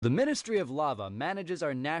The Ministry of Lava manages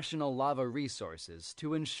our national lava resources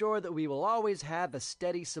to ensure that we will always have a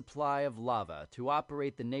steady supply of lava to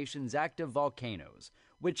operate the nation's active volcanoes,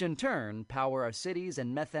 which in turn power our cities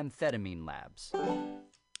and methamphetamine labs.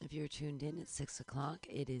 If you're tuned in at 6 o'clock,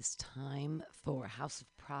 it is time for House of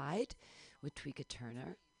Pride with Tweeka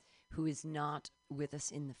Turner, who is not with us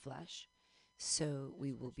in the flesh. So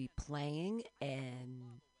we will be playing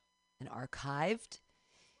an archived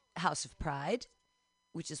House of Pride,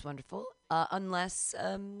 which is wonderful, unless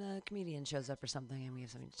a comedian shows up or something and we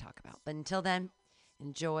have something to talk about. But until then,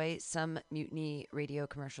 enjoy some Mutiny Radio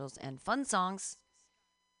commercials and fun songs.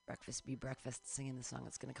 Breakfast Be Breakfast, singing the song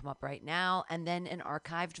that's going to come up right now, and then an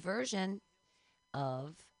archived version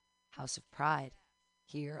of House of Pride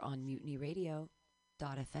here on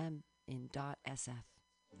MutinyRadio.fm in .sf.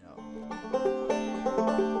 No.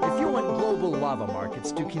 If you want global lava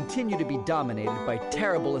markets to continue to be dominated by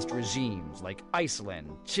terriblest regimes like Iceland,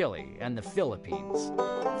 Chile, and the Philippines,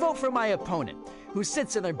 vote for my opponent, who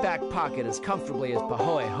sits in their back pocket as comfortably as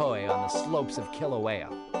Pahoehoe on the slopes of Kilauea.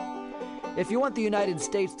 If you want the United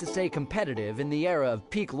States to stay competitive in the era of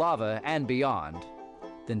peak lava and beyond,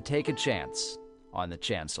 then take a chance on the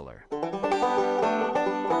Chancellor.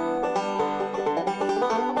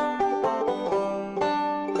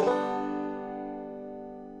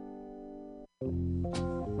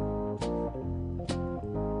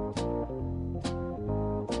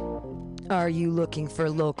 Are you looking for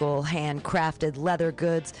local handcrafted leather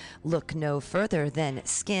goods? Look no further than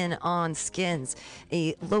Skin on Skins,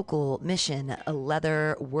 a local Mission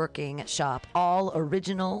leather working shop. All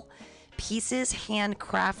original pieces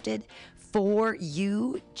handcrafted for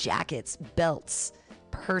you. Jackets, belts,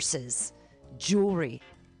 purses, jewelry,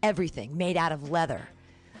 everything made out of leather.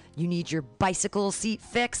 You need your bicycle seat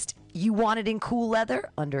fixed? You want it in cool leather?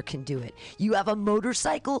 Under can do it. You have a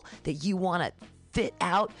motorcycle that you want to fit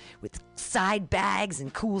out with side bags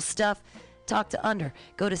and cool stuff? Talk to Under.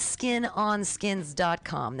 Go to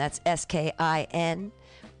skinonskins.com. That's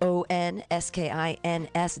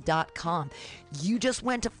SKINONSKINS.com. You just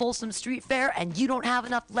went to Folsom Street Fair and you don't have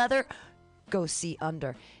enough leather? Go see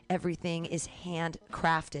Under. Everything is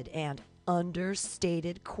handcrafted and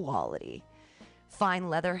understated quality. Fine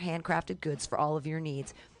leather, handcrafted goods for all of your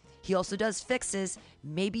needs. He also does fixes.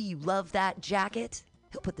 Maybe you love that jacket.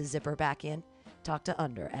 He'll put the zipper back in. Talk to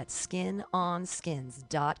Under at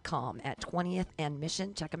skinonskins.com at 20th and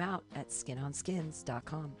Mission. Check him out at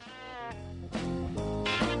skinonskins.com.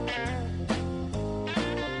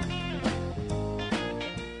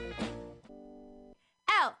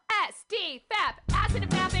 LSD, FAP, acid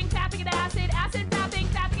and fapping, fapping and acid, acid, fapping,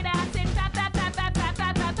 fapping and acid, fap, fap, fap, fap, fap,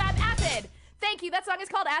 fap, fap, fap, acid. Thank you, that song is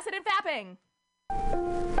called Acid and Fapping.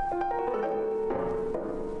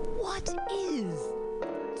 What is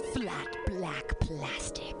flat black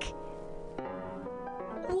plastic?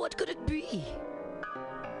 What could it be?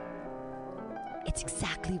 It's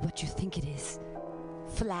exactly what you think it is.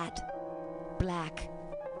 Flat black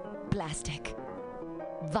plastic.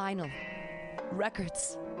 Vinyl.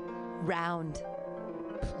 Records. Round.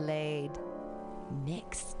 Played.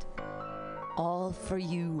 Mixed. All for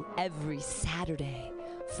you every Saturday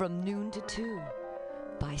from noon to 2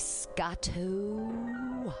 by Scotto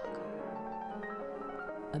Walker.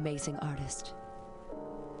 Amazing artist,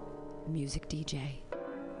 music DJ,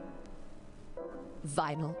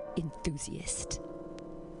 vinyl enthusiast.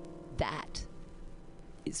 That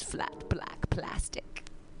is flat black plastic.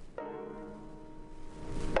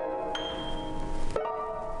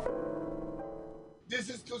 This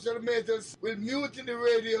is Tushar Matters with Mutiny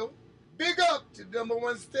Radio. Big up to the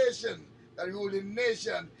 #1 station that rules the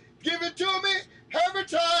nation. Give it to me every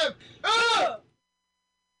time.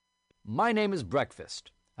 My name is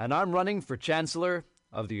Breakfast, and I'm running for Chancellor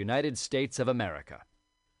of the United States of America.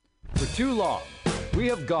 For too long, we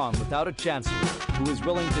have gone without a Chancellor who is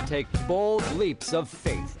willing to take bold leaps of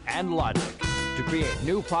faith and logic to create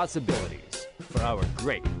new possibilities for our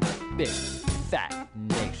great, big, fat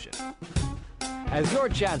nation. As your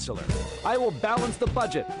Chancellor, I will balance the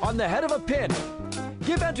budget on the head of a pin,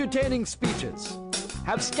 give entertaining speeches,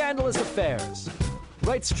 have scandalous affairs,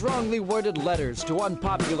 write strongly worded letters to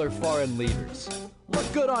unpopular foreign leaders,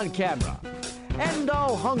 look good on camera, end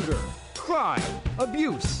all hunger, crime,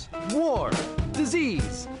 abuse, war,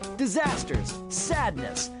 disease, disasters,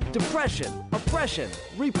 sadness, depression, oppression,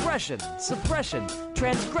 repression, suppression,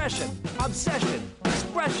 transgression, obsession,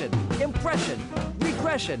 expression, impression,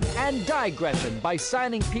 regression, and digression by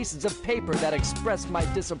signing pieces of paper that express my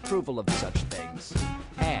disapproval of such things,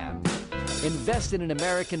 and invest in an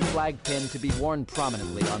American flag pin to be worn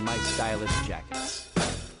prominently on my stylish jackets.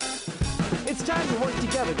 It's It's time to work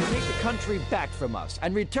together to take the country back from us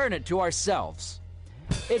and return it to ourselves.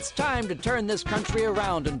 It's time to turn this country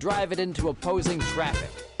around and drive it into opposing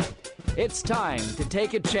traffic. It's time to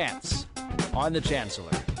take a chance on the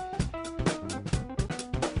Chancellor.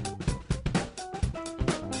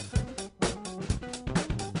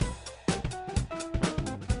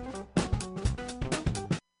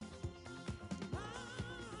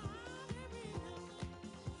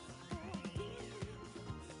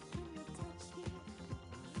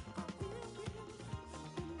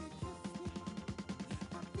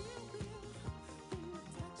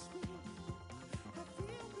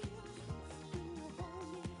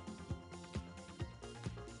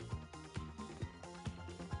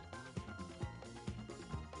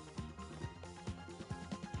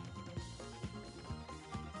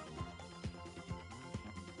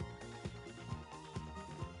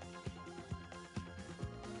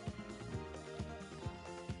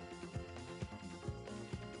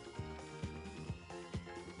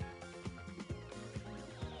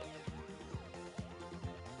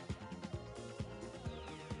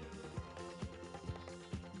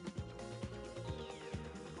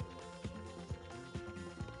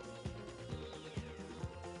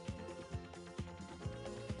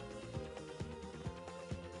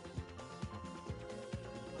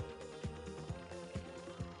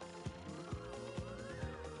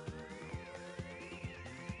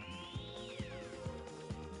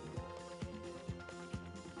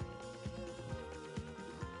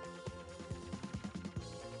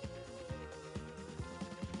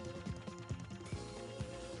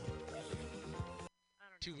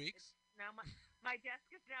 Now my desk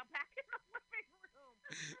is now back in the living room,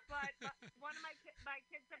 but one of my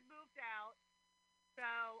kids have moved out, so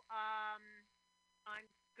I'm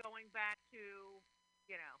going back to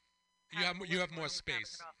you have more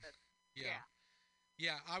space. Yeah.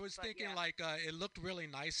 Yeah, I was thinking it looked really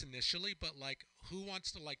nice initially, but who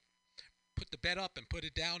wants to put the bed up and put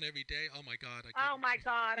it down every day? Oh my God! Oh my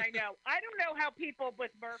God! I know. I don't know how people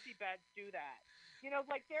with Murphy beds do that. There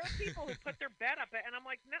are people who put their bed up, and I'm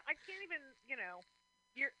like, no, I can't even.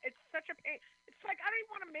 It's such a pain. It's like I don't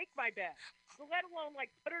even want to make my bed, let alone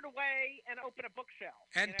put it away and open a bookshelf.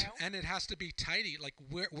 And it has to be tidy.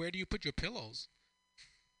 Where do you put your pillows?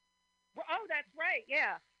 Oh, that's right.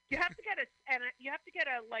 Yeah, you have to get this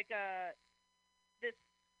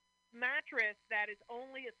mattress that is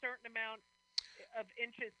only a certain amount of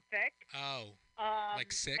inches thick. Oh,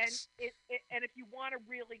 6. And if you want a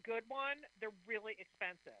really good one, they're really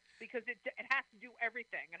expensive because it has to do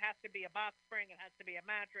everything. It has to be a box spring. It has to be a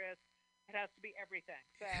mattress. It has to be everything.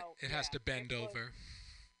 So it has to bend over.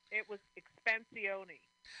 It was expensione.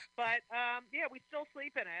 But we still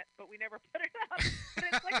sleep in it, but we never put it up. But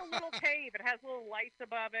it's like a little cave. It has little lights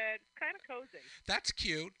above it. It's kind of cozy. That's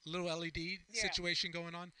cute. Little LED situation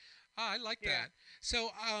going on. I like that.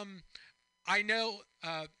 So I know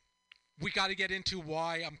we got to get into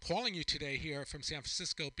why I'm calling you today here from San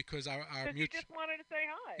Francisco because our you just wanted to say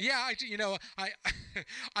hi. Yeah,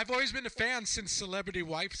 I've always been a fan since Celebrity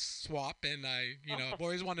Wife Swap, and I've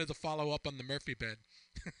always wanted to follow up on the Murphy bed.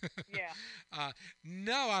 Yeah.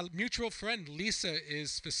 No, our mutual friend Lisa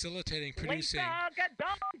is producing. Lisa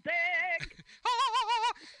Godondig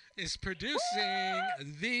is producing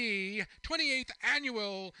the 28th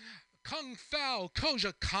annual Kung Fu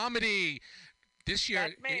Koja comedy this year.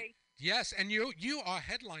 That's me. Yes, and you are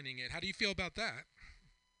headlining it. How do you feel about that?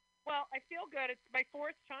 Well, I feel good. It's my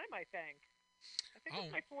 4th time, I think.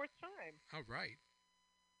 It's my 4th time. All right.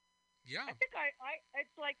 Yeah. I think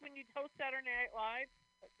it's like when you host Saturday Night Live,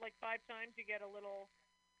 5 times you get a little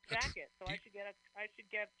jacket. So I should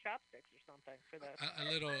get chopsticks or something for that.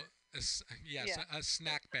 A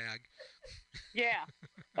snack bag. Yeah,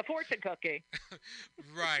 a fortune cookie.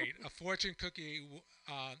 Right, a fortune cookie,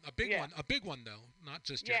 a big one though, not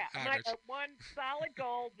just your average. One solid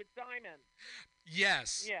gold with diamonds.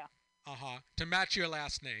 Yes. Yeah. To match your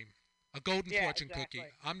last name. A golden fortune cookie.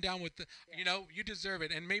 I'm down with you deserve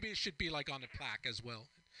it, and maybe it should be on a plaque as well,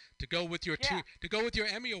 to go with your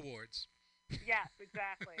Emmy awards. Yes,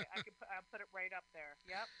 exactly. I'll put it right up there.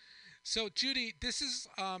 Yep. So Judy, this is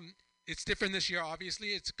it's different this year. Obviously,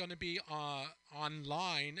 it's going to be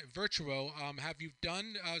online, virtual. Have you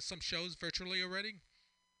done some shows virtually already?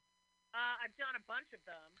 I've done a bunch of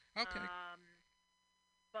them. Okay.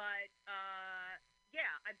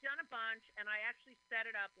 I've done a bunch, and I actually set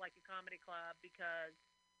it up like a comedy club because,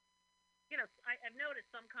 I've noticed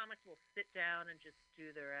some comics will sit down and just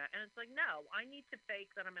do their act, and it's like, no, I need to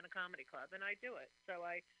fake that I'm in a comedy club, and I do it. So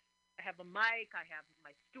I have a mic, I have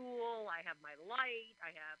my stool, I have my light,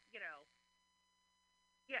 I have,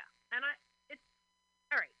 and it's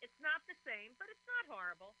all right. It's not the same, but it's not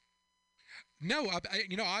horrible. No,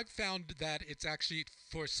 I've found that it's actually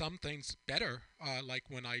for some things better. Like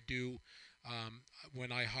when I do,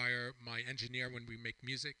 when I hire my engineer when we make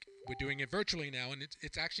music, we're doing it virtually now, and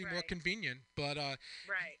it's actually more convenient. But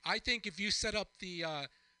I think if you set up the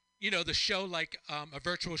the show like a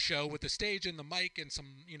virtual show with the stage and the mic and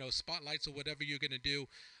some spotlights or whatever you're gonna do,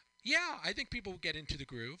 yeah, I think people will get into the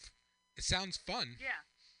groove. It sounds fun. Yeah,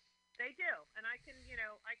 they do, and I can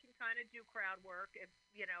kind of do crowd work if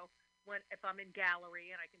if I'm in gallery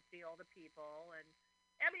and I can see all the people. And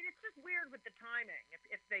I mean, it's just weird with the timing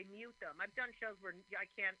if they mute them. I've done shows where I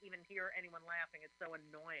can't even hear anyone laughing. It's so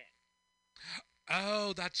annoying.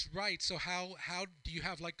 Oh, that's right. So how do you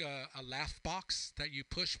have like a laugh box that you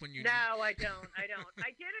push when you? No, I don't.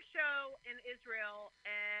 I did a show in Israel,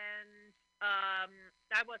 and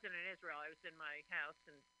I wasn't in Israel. I was in my house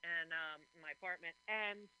and my apartment,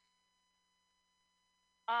 and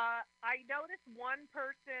I noticed one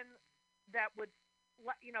person that would,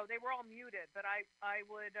 they were all muted, but I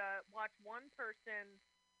would watch one person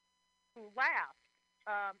who laughed,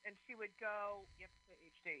 and she would go, you have to say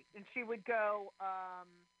HD, and she would go,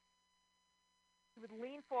 she would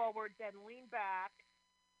lean forward, then lean back,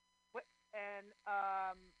 and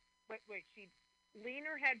she'd lean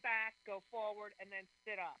her head back, go forward, and then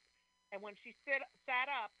sit up. And when she sat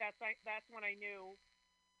up, that's when I knew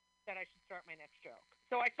that I should start my next joke.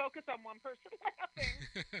 So I focus on one person laughing,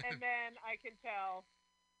 and then I can tell,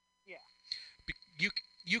 yeah.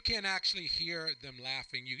 You can't actually hear them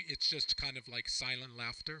laughing. It's just kind of like silent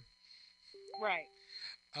laughter. Right.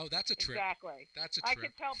 Oh, that's a trick. Exactly. That's a trick. I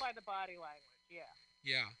can tell by the body language, yeah.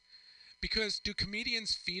 Yeah. Because do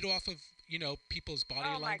comedians feed off of, people's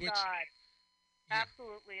body language? Oh, my God. Yeah.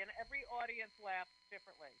 Absolutely. And every audience laughs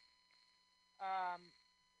differently.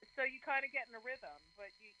 So you kind of get in a rhythm,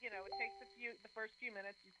 but it takes the first few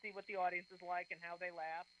minutes, you see what the audience is like and how they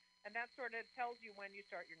laugh, and that sort of tells you when you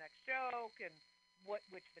start your next joke and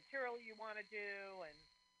which material you want to do, and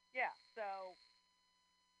yeah, so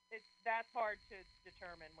that's hard to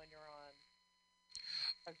determine when you're on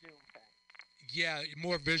a Zoom thing. Yeah,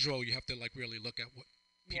 more visual. You have to like really look at what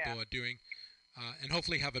people are doing, and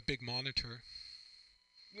hopefully have a big monitor.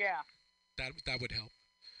 Yeah. That would help.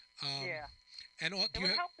 Yeah. And it would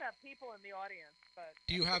help to have people in the audience, but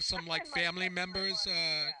do you have some like family members?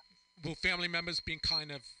 Will family members being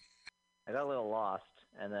kind of? I got a little lost,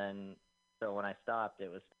 and then so when I stopped,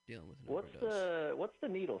 it was dealing with what's the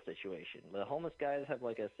needle situation? The homeless guys have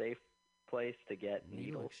like a safe place to get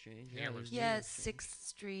needles. Exchange. Yeah, 6th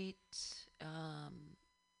Street.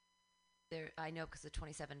 There, I know because the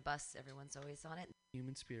 27 bus, everyone's always on it.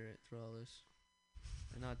 Human spirit through all this.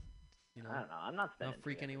 They're not, I don't know. I'm not spending don't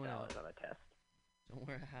freak anyone out on a test. Don't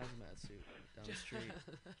wear a hazmat suit down the street.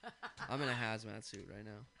 I'm in a hazmat suit right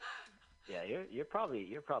now. Yeah, you're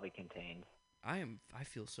probably contained. I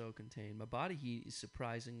feel so contained. My body heat is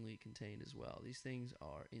surprisingly contained as well. These things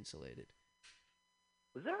are insulated.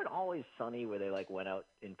 Was there an Always Sunny where they like went out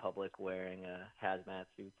in public wearing hazmat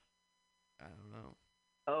suits? I don't know.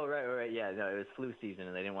 Oh right. Yeah, no, it was flu season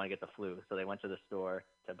and they didn't want to get the flu, so they went to the store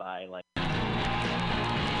to buy like.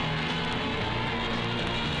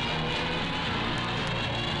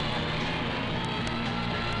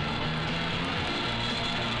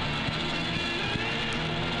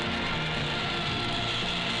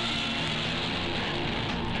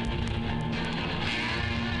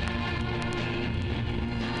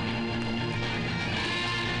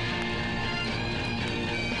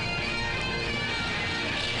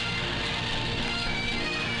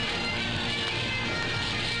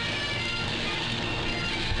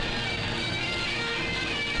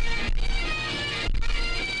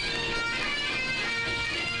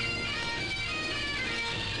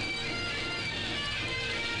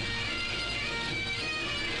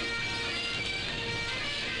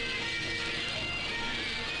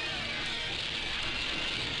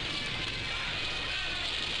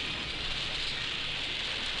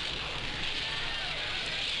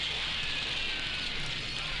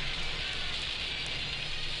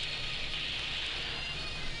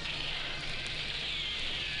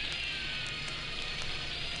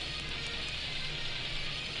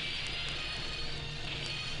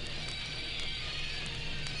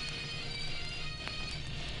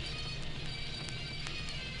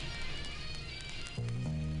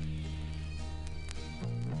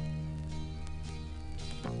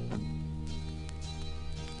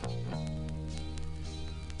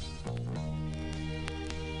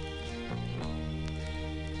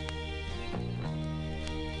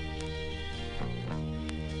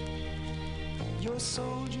 You're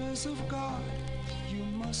soldiers of God, you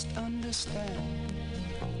must understand.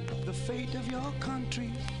 the fate of your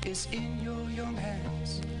country is in your young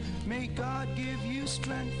hands. May God give you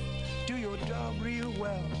strength, do your job real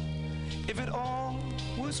well. If it all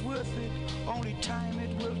was worth it, only time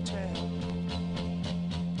it will tell.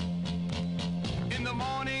 In the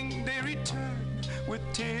morning they return with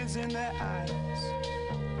tears in their eyes.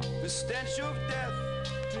 The stench of death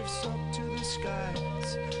drifts up to the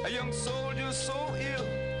skies. A young soldier so ill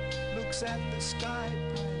looks at the sky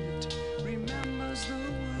pilot, remembers the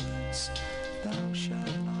words, thou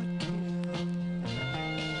shalt not kill.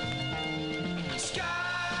 Sky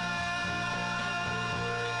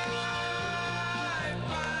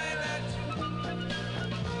pilot,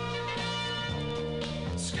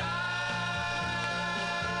 sky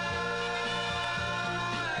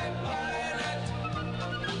pilot,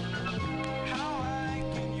 how high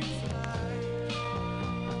can you fly?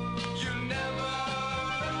 You'll never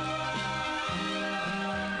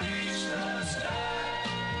reach the sky.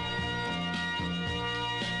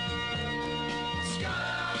 Sky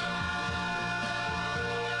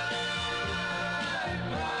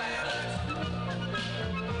pilot,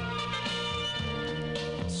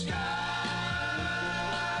 sky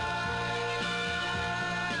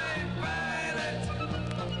pilot,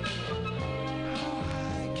 how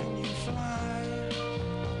high can you fly?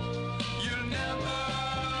 You'll never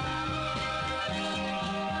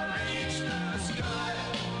reach the sky.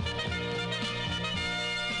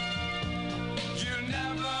 You'll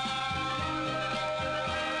never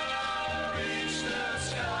reach the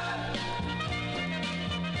sky.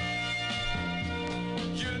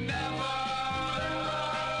 You'll never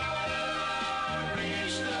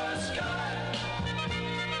reach the sky.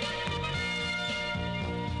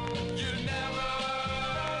 You'll never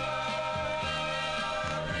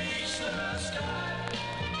reach the sky.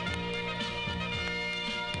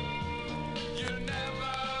 You'll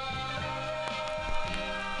never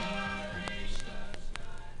reach the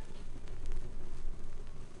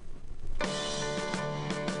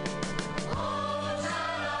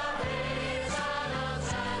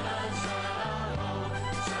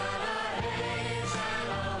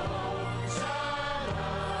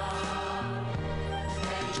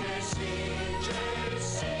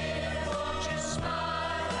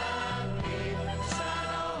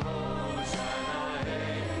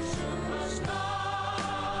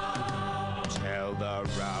Tell the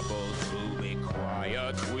rabble to be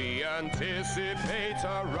quiet. We anticipate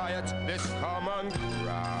a riot. This common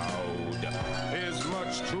crowd is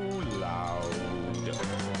much too loud.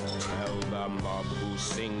 Tell the mob who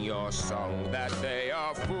sing your song that they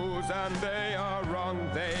are fools and they are wrong.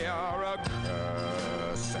 They are a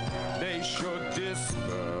curse. They should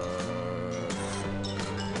disperse.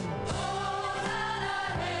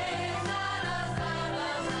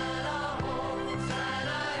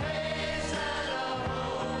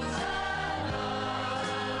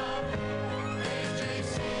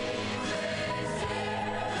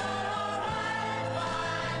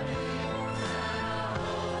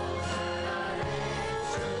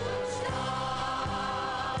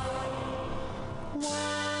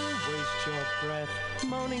 Why waste your breath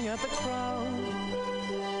moaning at the crowd?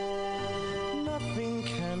 Nothing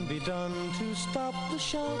can be done to stop the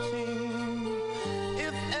shouting.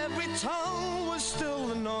 If every tongue was still,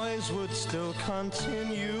 the noise would still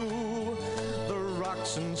continue. The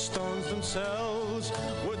rocks and stones themselves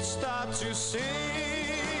would start to sing.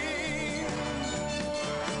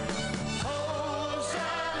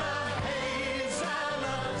 Hosanna, hey,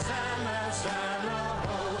 Zanna, Zanna, Zanna,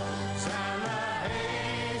 Hosanna,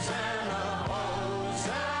 hey, Zanna,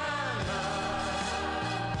 Hosanna.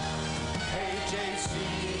 Hey, JC,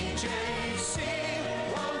 JC,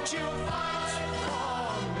 won't you fight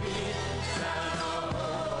for me? Zanna,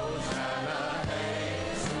 Hosanna,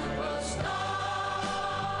 hey, superstar.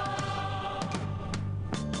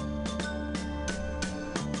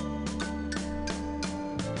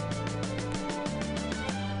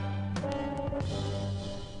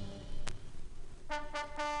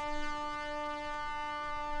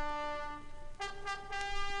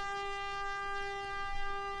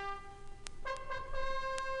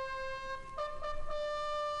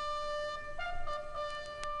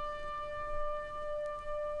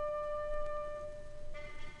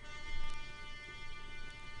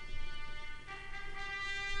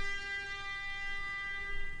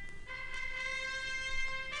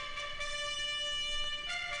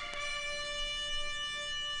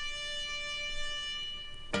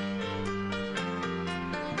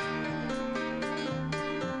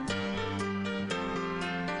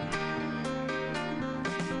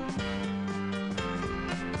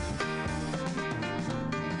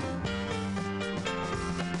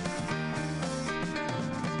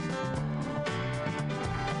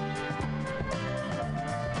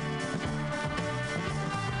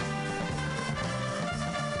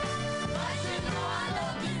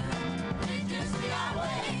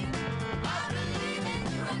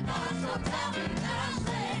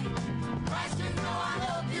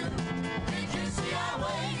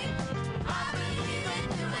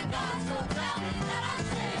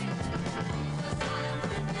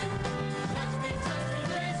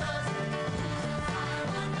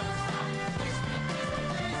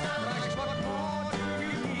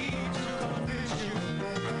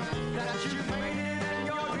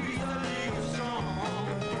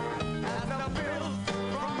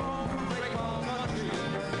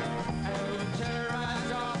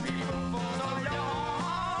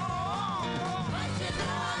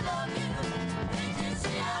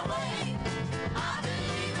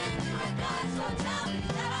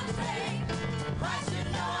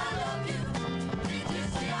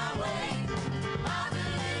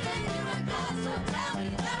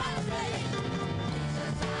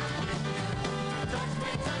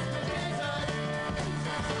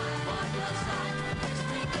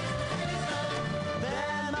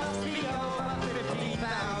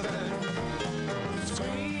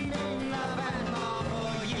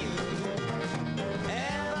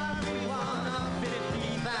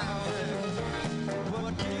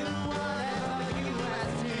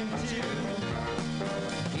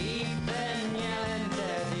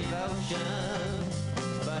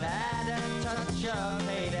 to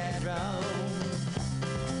play that role.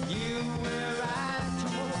 You will rise to a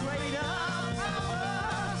greater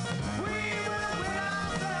power. We will win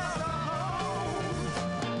ourselves a home.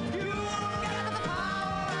 You will get the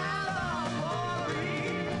power and the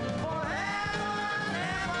glory forever and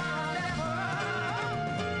ever and ever.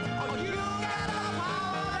 Oh, you get the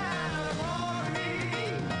power and the glory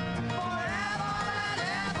forever and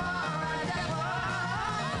ever and ever.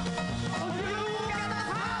 Oh, you get the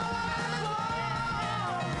power and the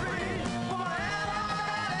glory forever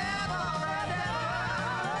and ever and ever.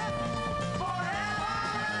 Forever and ever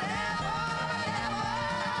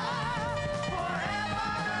and ever. Forever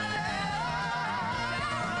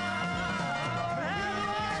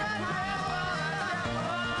and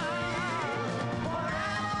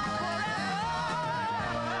ever.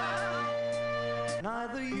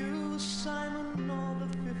 Neither you, Simon, nor the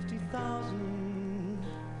 50,000,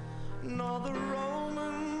 nor the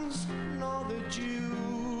Romans, nor the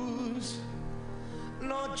Jews,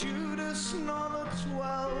 nor Judas, nor the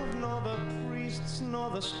 12, nor the priests,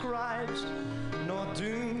 nor the scribes, nor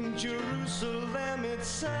doomed Jerusalem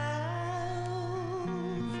itself.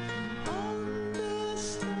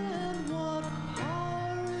 Understand what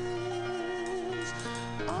power is.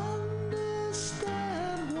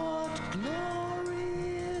 Understand what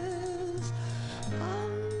glory is.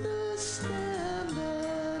 Understand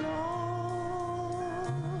it all.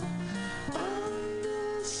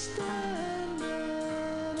 Understand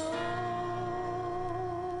it all.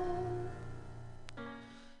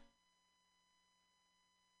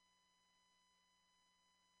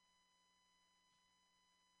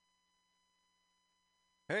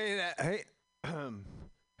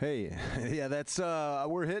 Hey, yeah, that's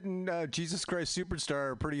we're hitting Jesus Christ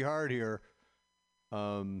Superstar pretty hard here.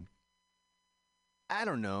 I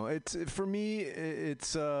don't know. It's for me.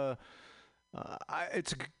 It's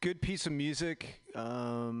it's a good piece of music.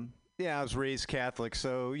 Yeah, I was raised Catholic,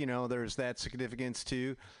 so there's that significance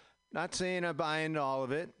too. Not saying I buy into all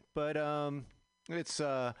of it, but it's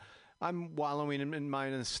I'm wallowing in my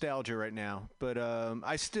nostalgia right now. But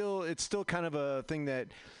it's still kind of a thing that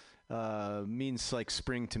means like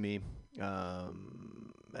spring to me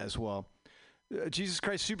as well. Jesus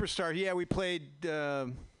Christ Superstar. Yeah, we played. Yeah,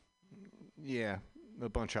 a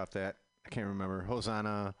bunch off that. I can't remember.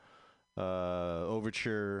 Hosanna,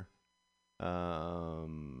 Overture.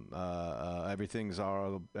 Everything's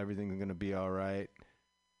gonna be all right,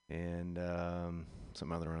 and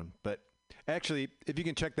some other one. But actually, if you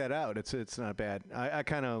can check that out, it's not bad. I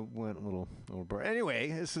kind of went a little overboard. Anyway,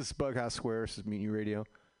 this is Bughouse Square. This is MutinyRadio.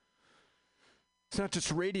 It's not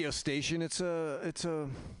just a radio station. It's a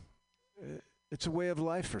way of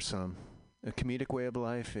life for some, a comedic way of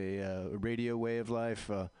life, a radio way of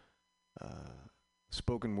life,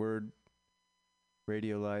 spoken word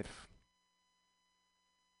radio life.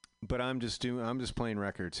 But I'm just playing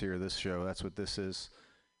records here. This show, that's what this is.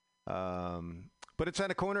 But it's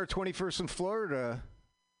on a corner of 21st and Florida,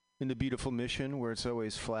 in the beautiful Mission, where it's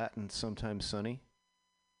always flat and sometimes sunny.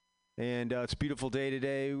 And it's a beautiful day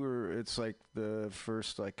today. It's like the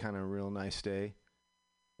first kind of real nice day,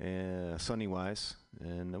 sunny wise.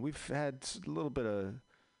 And we've had a little bit of.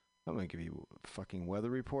 I'm gonna give you a fucking weather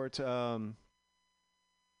report.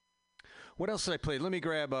 What else did I play? Let me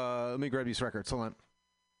grab these records. Hold on.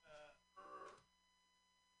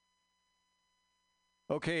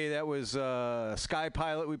 Okay, that was Sky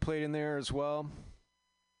Pilot we played in there as well.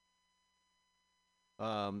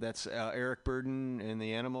 That's Eric Burden and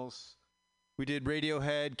the Animals. We did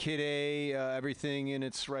Radiohead, Kid A, Everything in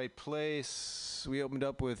Its Right Place. We opened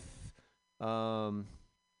up with Neil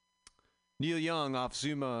Young off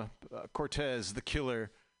Zuma, Cortez, The Killer.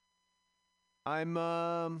 I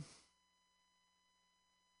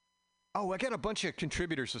got a bunch of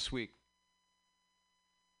contributors this week.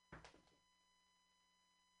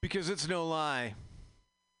 Because it's no lie.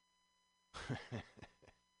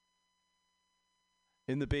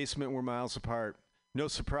 In the basement, we're miles apart. No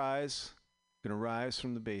surprise, gonna rise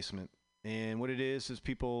from the basement. And what it is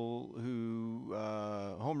people who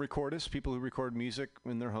home recordists, people who record music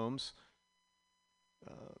in their homes.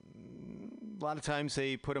 A lot of times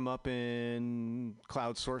they put them up in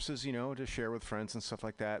cloud sources, to share with friends and stuff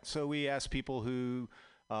like that. So we ask people who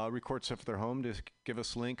record stuff at their home to give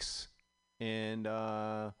us links. And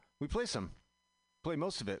we play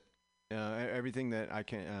most of it, everything that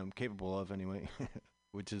I'm capable of anyway,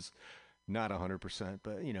 which is not 100%,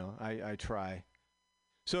 but I try.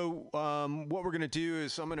 So what we're gonna do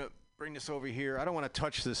is I'm gonna bring this over here. I don't want to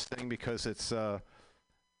touch this thing because it's a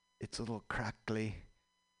little crackly.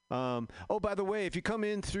 By the way, if you come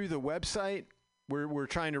in through the website, we're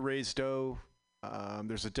trying to raise dough.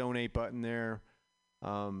 There's a donate button there.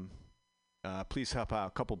 Please help out.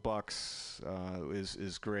 A couple bucks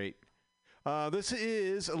is great. This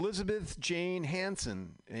is Elizabeth Jane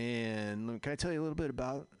Hansen, and can I tell you a little bit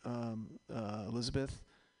about Elizabeth?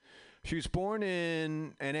 She was born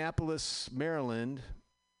in Annapolis, Maryland,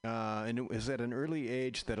 and it was at an early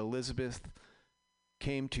age that Elizabeth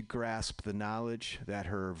came to grasp the knowledge that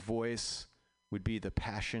her voice would be the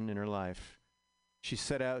passion in her life. She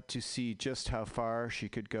set out to see just how far she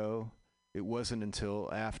could go. It wasn't until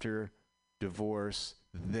after divorce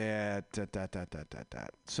that.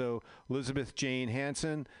 So Elizabeth Jane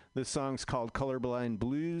Hansen, this song's called Colorblind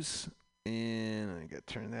Blues, and I got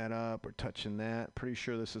to turn that up. We're touching that. Pretty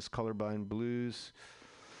sure this is Colorblind Blues.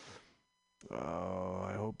 Oh,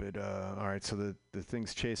 I hope it, all right, so the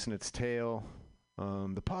thing's chasing its tail.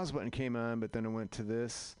 The pause button came on, but then it went to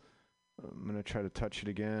this. I'm going to try to touch it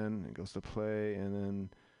again. It goes to play, and then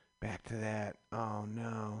back to that. Oh,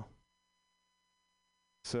 no.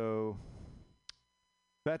 So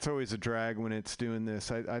that's always a drag when it's doing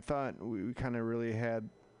this. I thought we kind of really had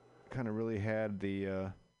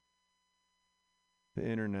the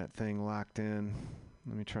internet thing locked in.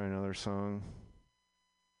 Let me try another song.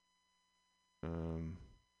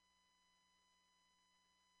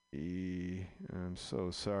 I'm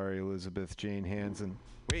so sorry, Elizabeth Jane Hansen.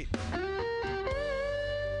 Wait.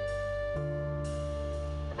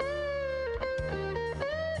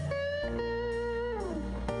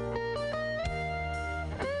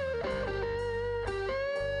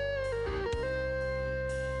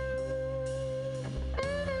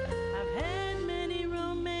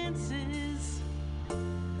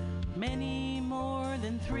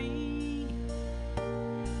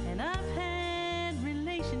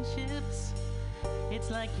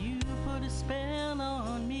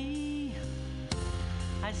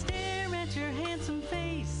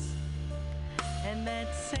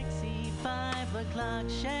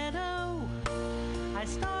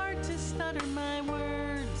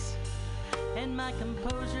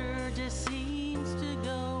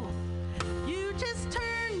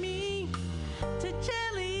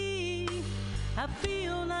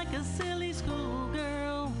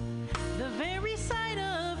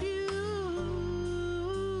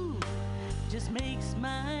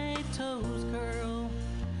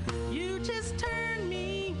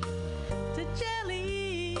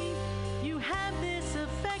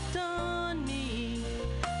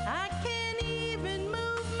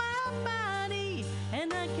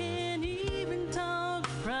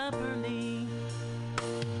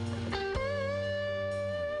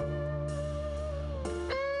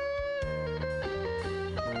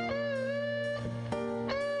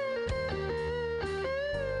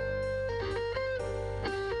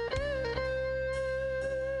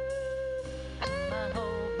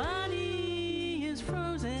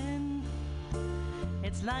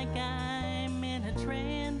 Like I'm in a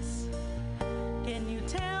trance. Can you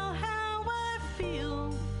tell how I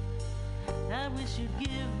feel? I wish you'd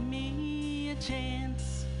give me a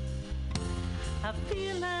chance. I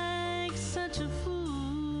feel like such a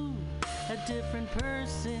fool, a different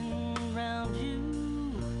person around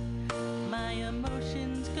you. My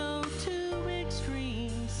emotions go to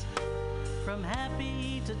extremes, from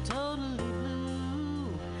happy to totally blue.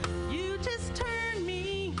 You just turn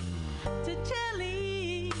me to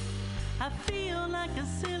jelly. I feel like a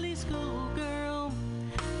silly schoolgirl.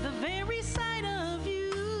 The very sight of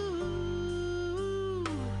you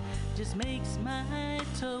just makes my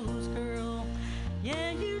toes curl.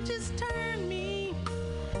 Yeah, you just turn me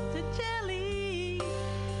to jelly.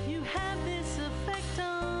 You have this effect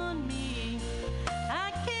on me.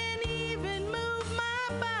 I can't even move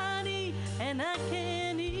my body, and I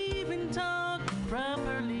can't even talk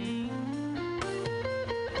properly.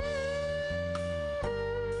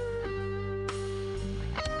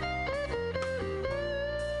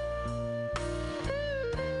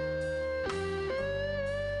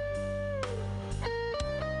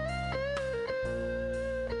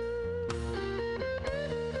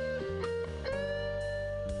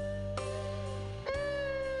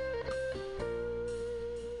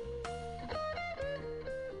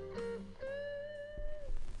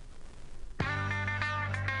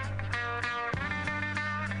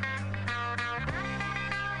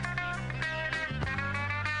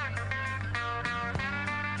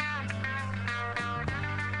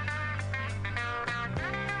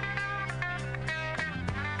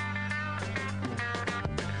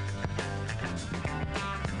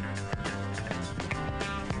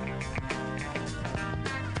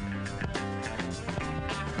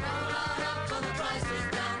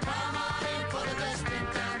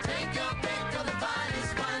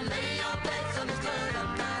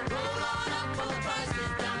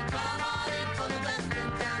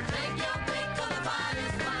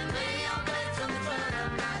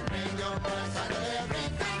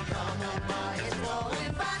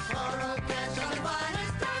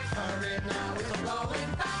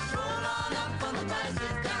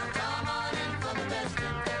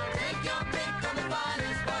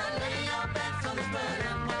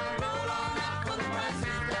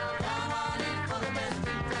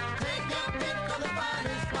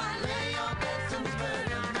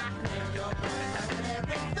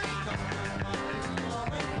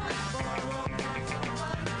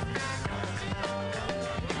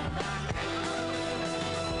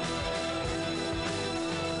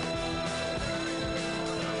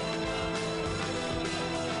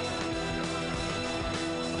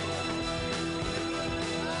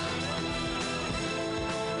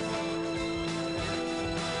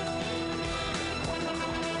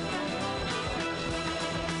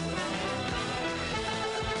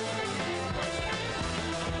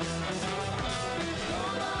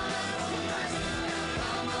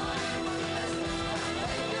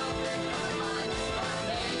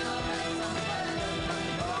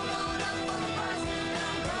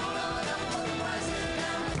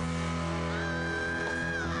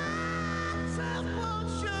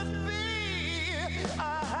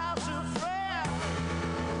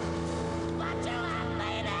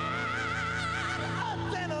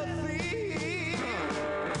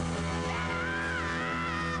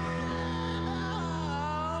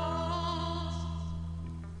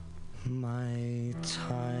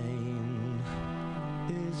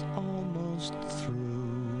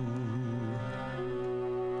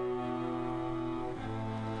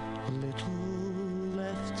 little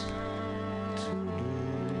left to do.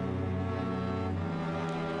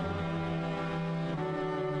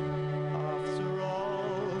 After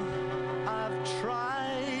all, I've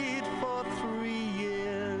tried for 3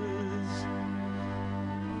 years.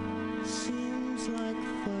 Seems like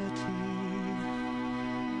 30.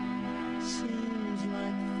 Seems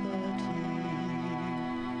like 30.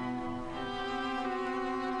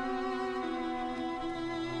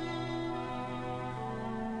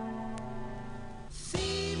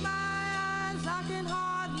 See my eyes, I can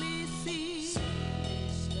hardly see.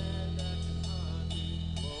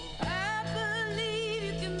 I believe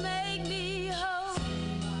you can make me whole.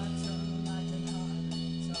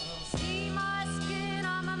 See my skin,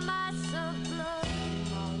 I'm a mass of blood.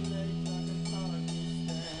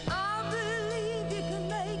 I believe you can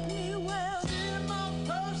make me well. See my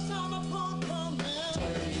purse on a pom-pom bell.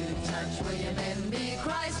 Will you touch, will you let me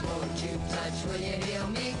Christ? Won't you touch, will you heal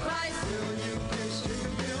me Christ? Will you kiss, will you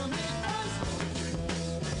feel me Christ? Won't you kiss,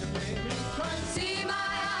 will you make me Christ? See my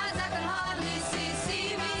eyes, I can hardly see. See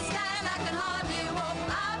me stand, I can hardly walk.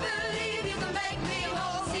 I believe you can make me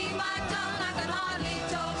whole. See my tongue, I can hardly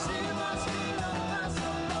talk. See my skin, I'm a mass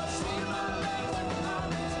of blood. See my legs, I can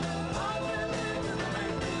hardly stand. I believe you can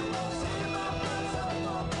make me whole. See my breath, I can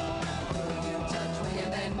hardly walk. Will you touch, will you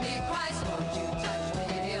bend me Christ? Won't you touch, will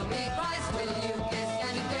you heal me Christ? Will you kiss,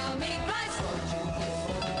 can you feel me Christ? Won't you kiss,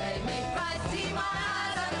 will you make me Christ? See my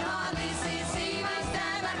eyes, I can hardly see. See me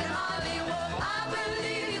stand, I can hardly walk. I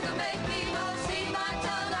believe you can make me whole. See my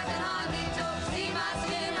tongue, I can hardly talk. See my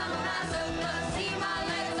skin, I'm a mass of blood. See my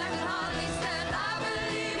legs, I can hardly stand. I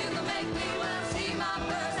believe you can make me well. See my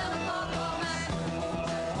birds on the pom-pom man.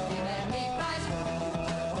 Will you let me Christ?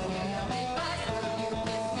 Will you heal me Christ? Will you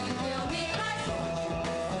kiss, will you feel me Christ? Won't you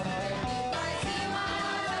kiss, will you make me Christ? See my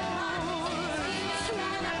eyes, I can hardly see. See me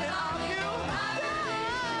stand, I can hardly walk. I believe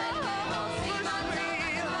you can make me whole. See my tongue, I can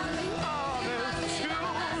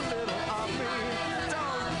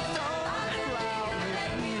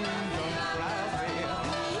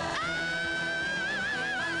hardly talk.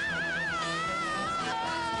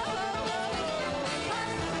 See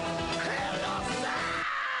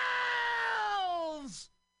my skin,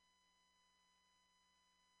 I'm a mass of blood. See my legs, I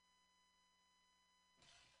can hardly stand. I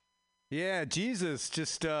believe you can make me well. See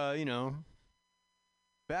my birds on the pom-pom man. Yeah, Jesus,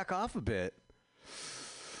 just, back off a bit.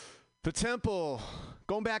 The temple,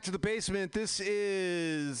 going back to the basement, this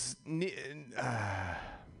is Niwamni,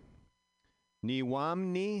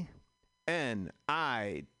 Niwanmi.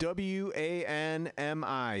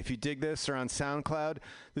 If you dig this, they're on SoundCloud.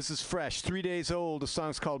 This is fresh, 3 days old. The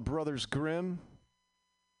song's called Brothers Grimm.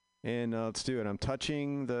 And let's do it. I'm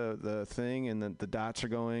touching the thing, and the dots are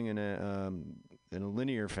going in a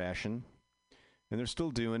linear fashion. And they're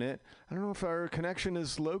still doing it. I don't know if our connection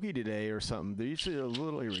is Logie today or something. They're usually a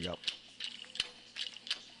little... Here we go.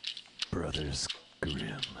 Brothers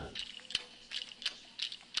Grimm.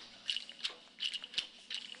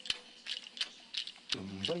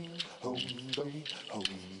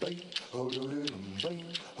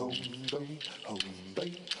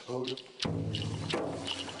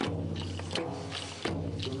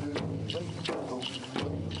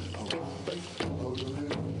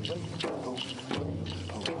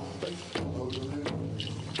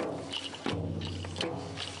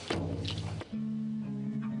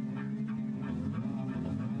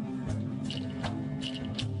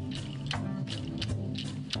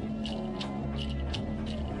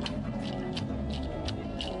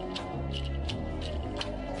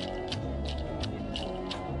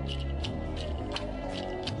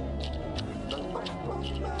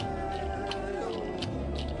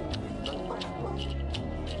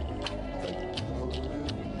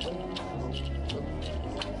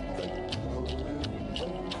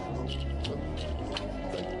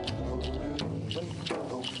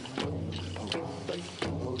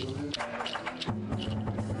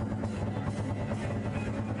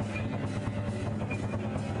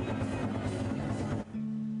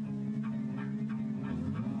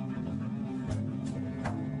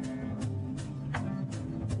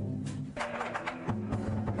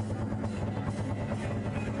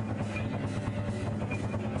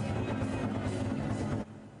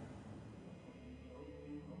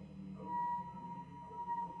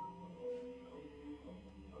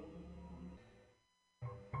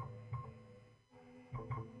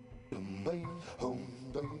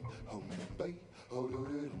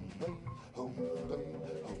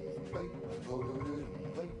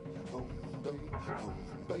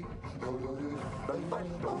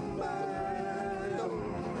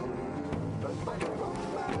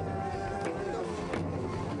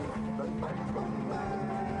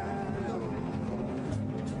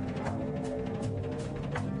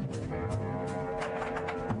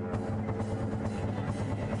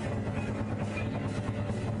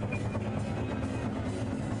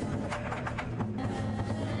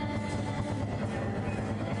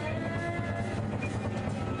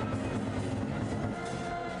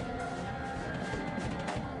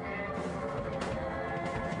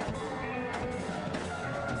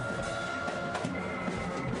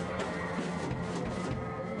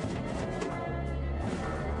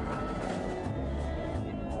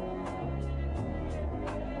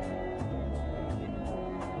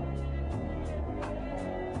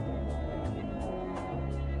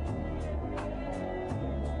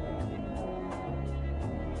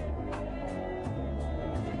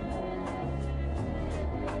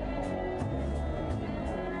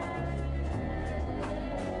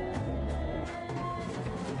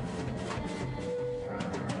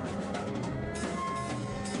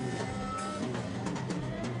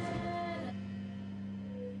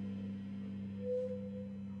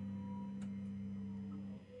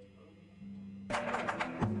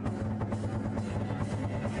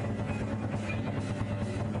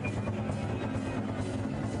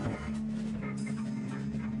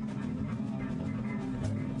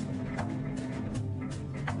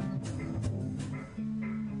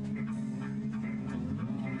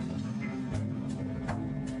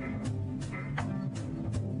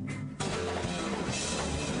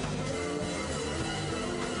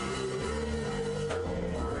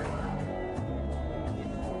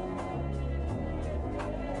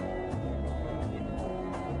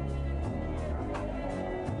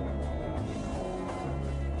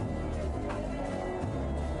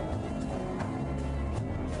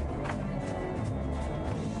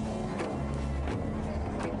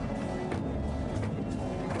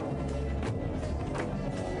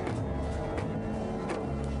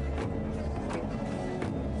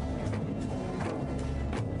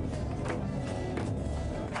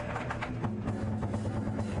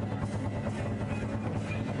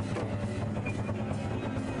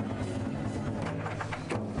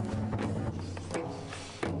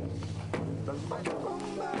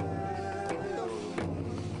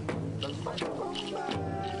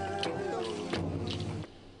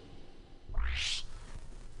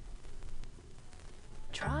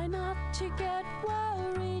 get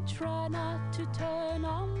worried, try not to turn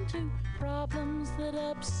on to problems that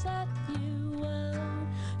upset you. Well,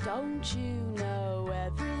 don't you know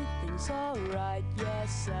everything's alright?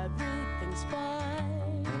 Yes, everything's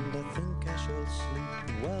fine. And I think I shall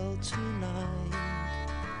sleep well tonight.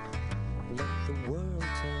 Let the world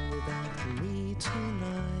turn without me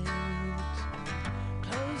tonight.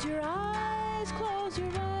 Close your eyes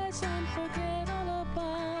and forget all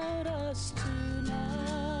about us tonight.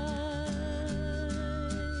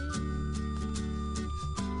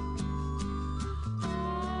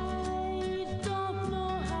 I don't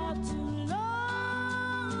know how to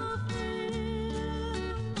love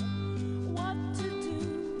him, what to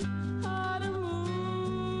do, how to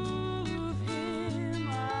move him.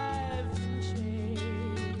 I've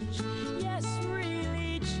changed, yes,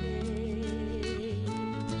 really changed.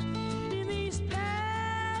 In these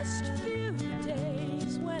past few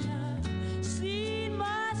days, when I've seen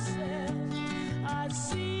myself, I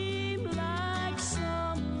seem like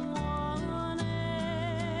someone else.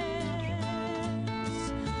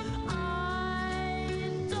 I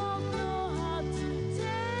don't know how to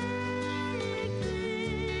take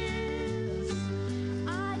this.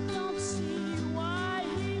 I don't see why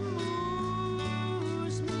he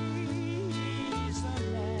moves me. He's a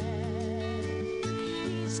man.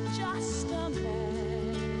 He's just a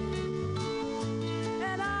man.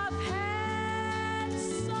 And I've had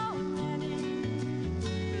so many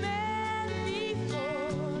men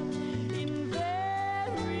before in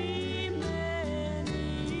very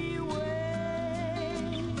many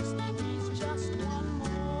ways. He's just one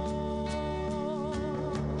more.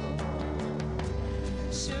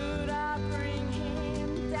 Should I bring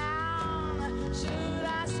him down? Should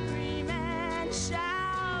I scream and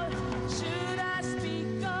shout? Should I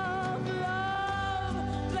speak of love?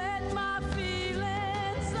 Let my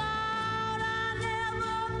feelings out. I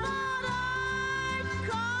never thought I'd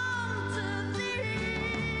come to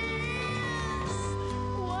this.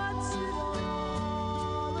 What's it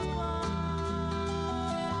all about?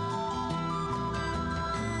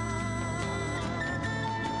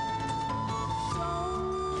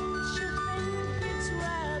 Don't you think it's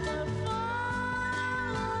rather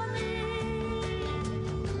funny?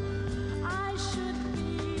 I should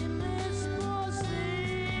be in this position.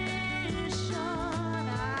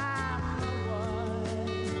 I'm the one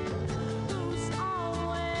who's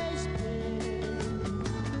always been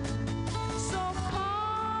so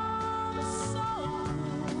calm, so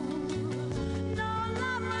cool. No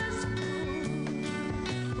lover's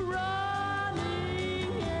fool,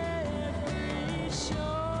 running every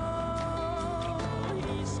show.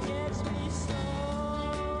 He scares me so.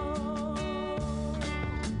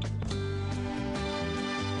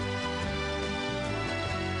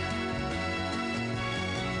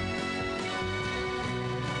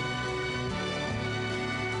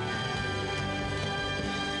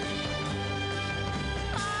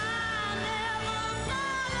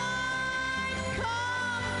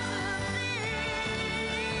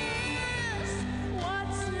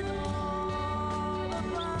 What's it all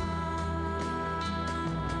about?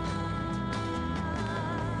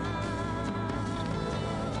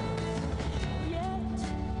 Yet,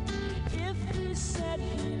 if he said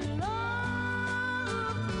he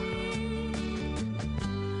loved me,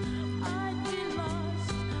 I'd be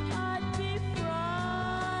lost, I'd be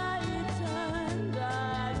frightened.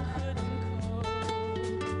 I couldn't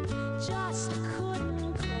cope, just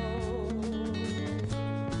couldn't cope.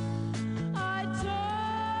 I'd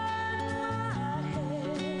turn my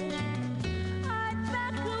head, I'd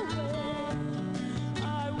back away.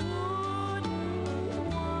 I wouldn't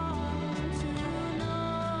want to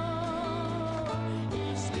know.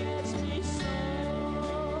 He scares me so.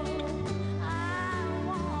 I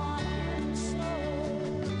want him so.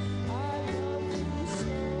 I love him so.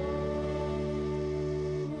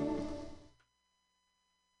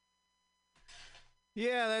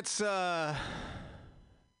 Yeah, that's I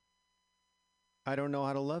don't know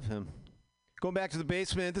how to love him. Going back to the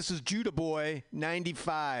basement, this is Judah Boy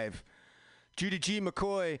 95. Judah G.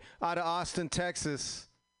 McCoy out of Austin, Texas.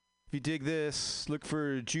 If you dig this, look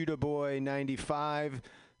for Judah Boy 95.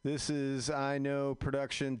 This is I Know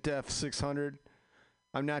Production Def 600.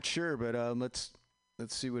 I'm not sure, but let's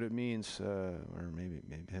see what it means. Or maybe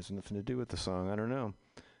it has nothing to do with the song. I don't know.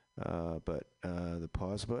 But the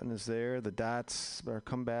pause button is there. The dots are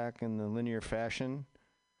come back in the linear fashion.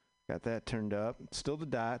 Got that turned up. Still the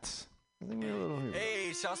dots. I think we're a little here.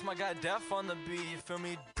 Hey, shouts my guy Def on the beat, you feel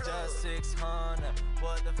me? Just 600,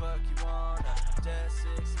 what the fuck you wanna? Just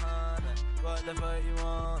 600, what the fuck you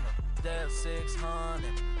wanna? Def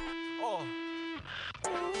 600, oh. I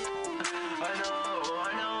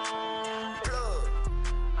know,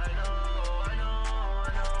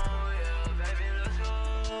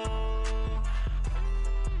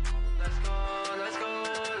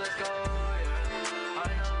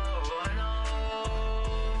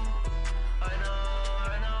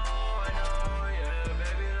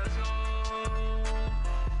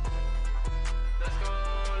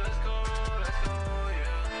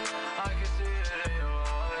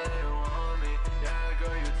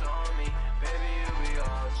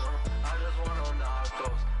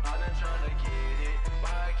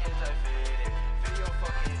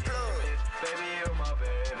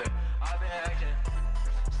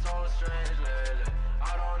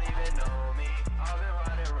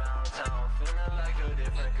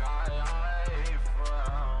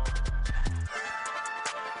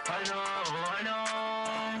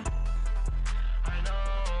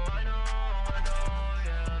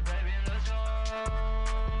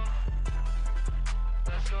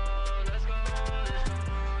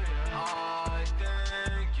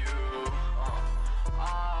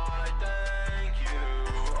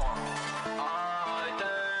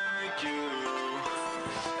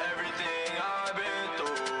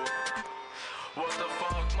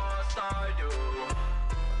 inside you.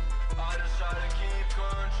 I just try to keep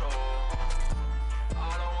control.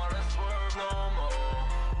 I don't wanna swerve no more.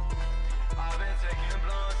 I've been taking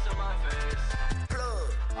blunts to my face.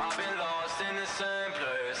 I've been lost in the same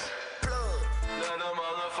place. Let the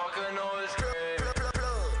motherfucker know it's great. Let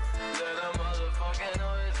the motherfucker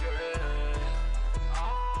know it's great. Oh,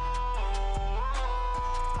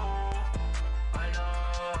 I know,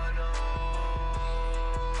 I know,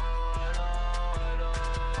 I know, I know, I know,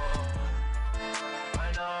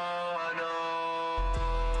 I know, I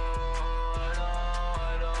know,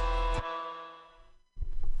 I know.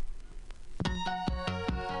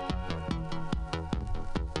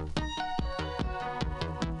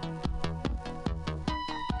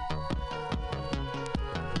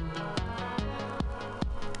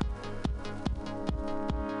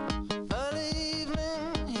 Early evening,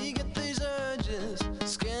 you get these urges.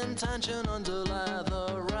 Skin tension under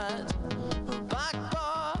leather red. Back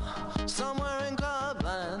bar, somewhere in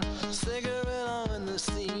clubland. Cigarette on when the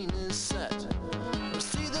scene is set.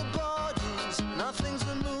 See the bodies, nothing's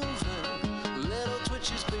moving. Little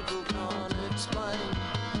twitches people can't explain.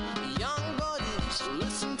 Young bodies,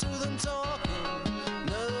 listen to them talking.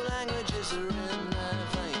 No languages are in their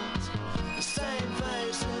veins. The same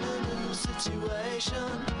face in a new situation.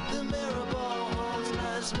 The mirror ball holds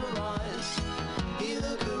mesmerized. He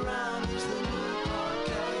look around, he's the new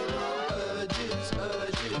arcade. Urges,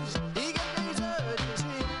 urges. He get these urges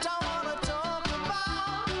he don't wanna talk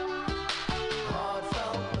about.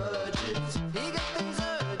 Heartfelt urges. He get these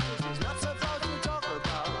urges he's not supposed to talk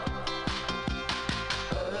about.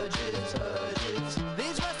 Urges, urges.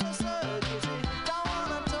 These restless urges he don't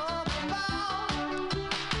wanna talk about.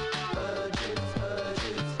 Urges,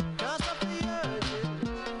 urges. Can't stop the urges.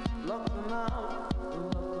 Lock them out.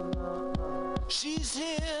 She's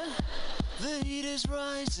here. The heat is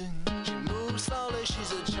rising. She moves slowly.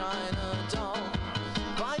 She's a China doll.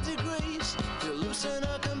 By degrees, you loosen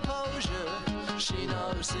her composure. She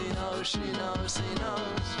knows, he knows, she knows, he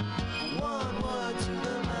knows. One word to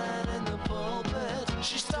the man in the pulpit.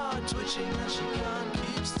 She starts twitching and she can't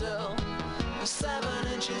keep still. 7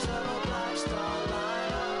 inches of a black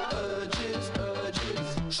starlight. Urges,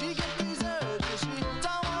 urges. She gets these urges she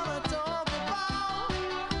don't wanna talk about.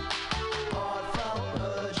 Heartfelt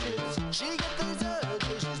urges. She gets these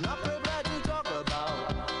urges she's not prepared to talk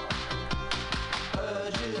about.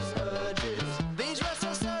 Urges, urges. These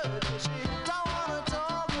restless urges she don't wanna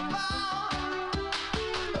talk about.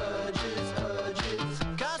 Urges, urges.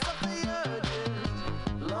 Can't stop the urges.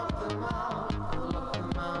 Lock them out, lock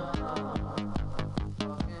them out.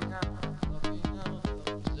 Locking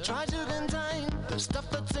out. Try to contain the stuff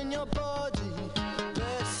that's in your body.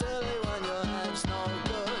 They're silly when your head's no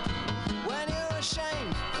good. When you're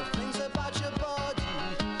ashamed of things about your body,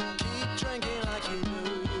 keep drinking like you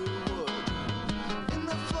knew you would. In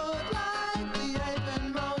the floodlight, the ape in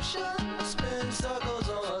motion, spin circles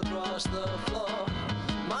all across the floor.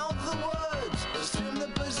 Mouth the words, assume the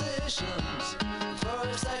positions. For a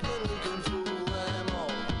second we can fool them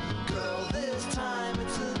all. Girl, this time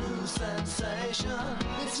it's a new sensation.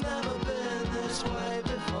 It's never been this way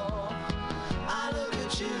before. I look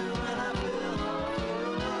at you and I feel no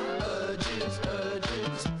urges,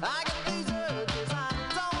 urges. I get these urges I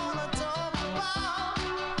don't wanna talk about.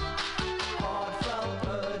 Heartfelt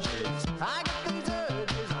urges. I get these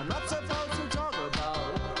urges I'm not supposed to talk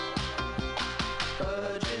about.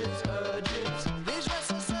 Urges, urges. These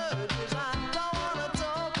restless urges I don't wanna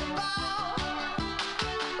talk about.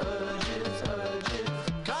 Urges, urges.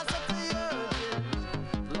 Can't stop the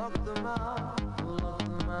urges. Lock them out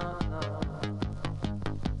now.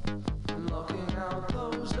 Locking out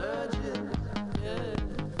those urges, yeah,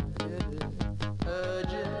 yeah.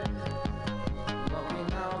 Urges.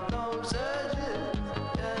 Locking out those urges,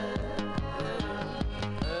 yeah, yeah.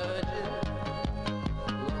 Urges.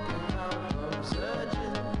 Locking out those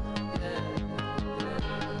urges, yeah, yeah.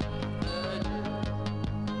 Urges.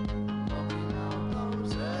 Locking out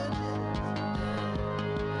those urges,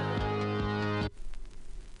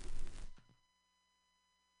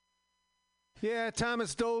 Yeah,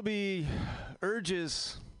 Thomas Dolby,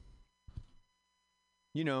 Urges.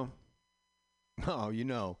 You know. Oh, you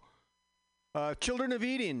know. Children of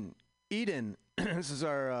Eden. This is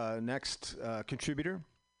our next contributor.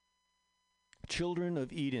 Children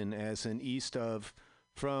of Eden, as in east of,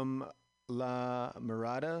 from La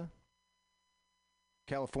Mirada,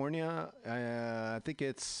 California. I think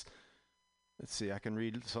it's, let's see, I can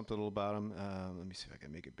read something little about them. Let me see if I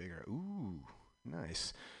can make it bigger. Ooh,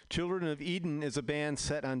 nice. Children of Eden is a band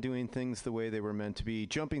set on doing things the way they were meant to be,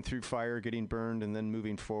 jumping through fire, getting burned, and then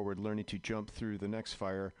moving forward, learning to jump through the next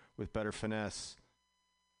fire with better finesse.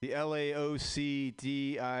 The LAOC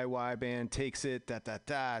DIY band takes it.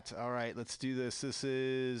 All right, let's do this. This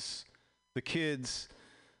is the Kids.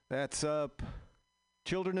 That's up.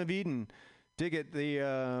 Children of Eden. Dig it.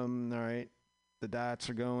 All right. The dots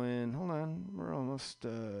are going. Hold on. We're almost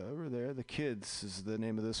over there. The Kids is the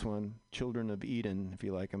name of this one. Children of Eden, if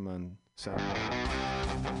you like them on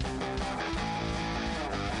SoundCloud.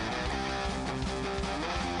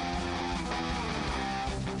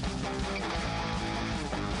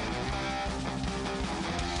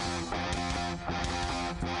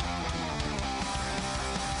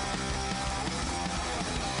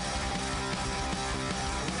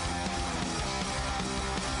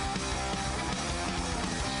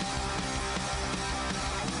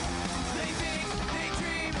 They think, they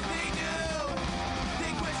dream, they do.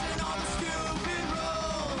 They question all the stupid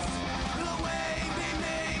rules. The way they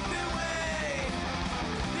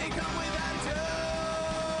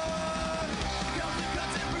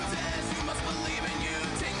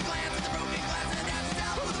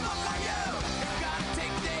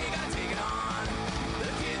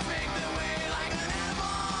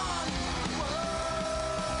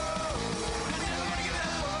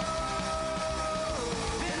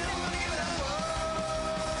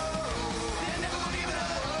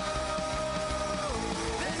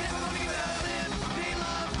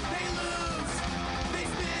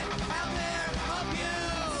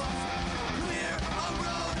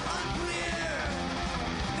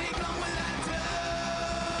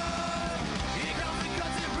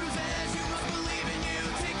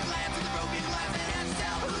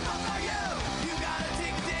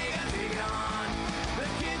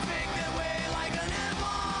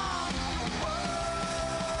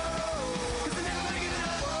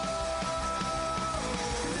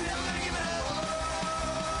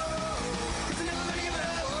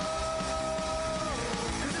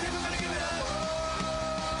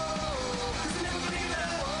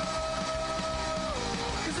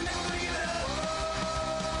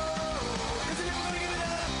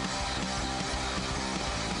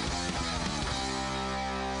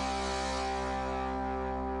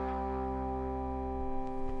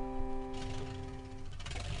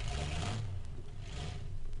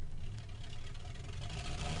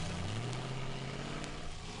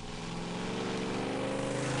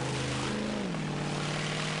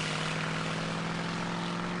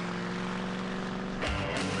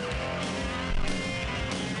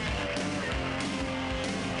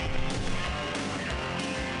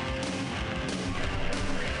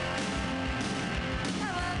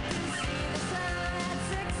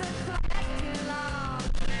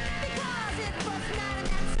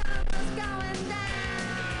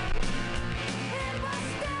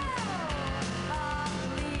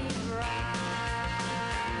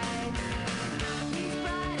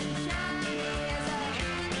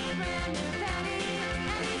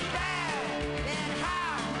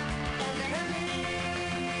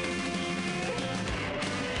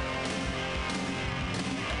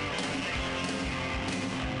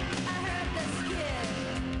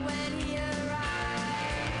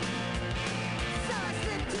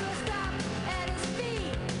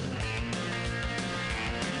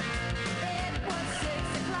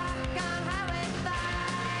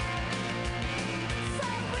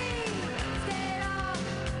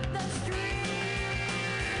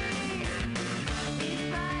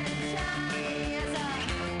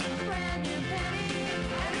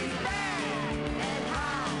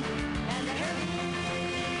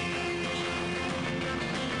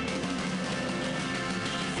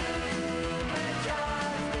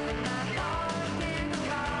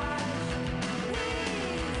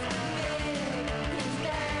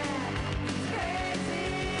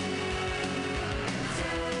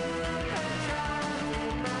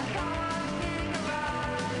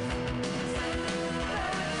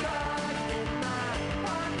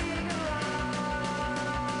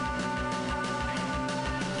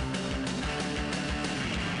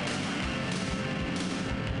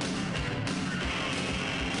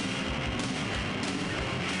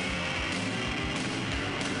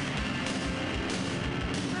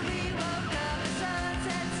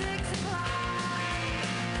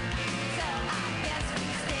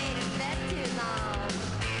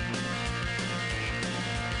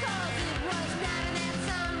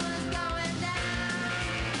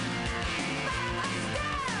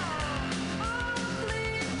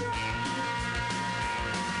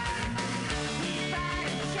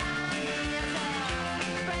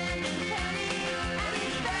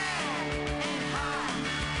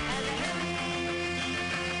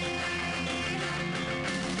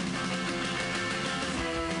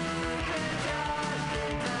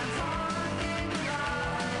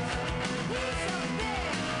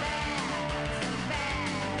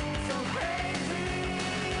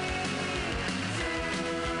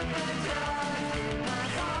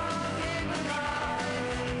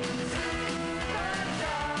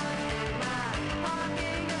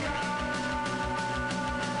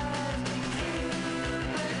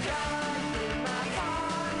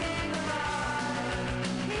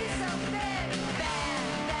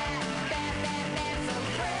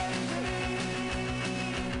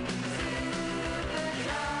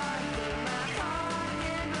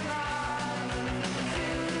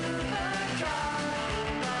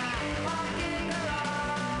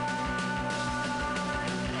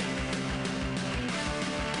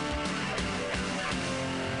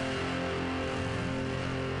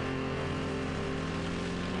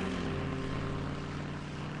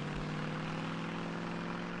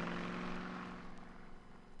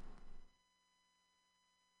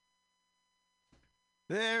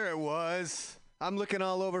There it was. I'm looking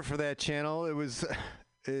all over for that channel.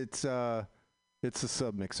 It's a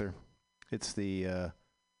sub mixer. It's the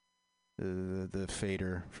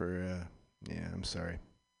fader for yeah, I'm sorry.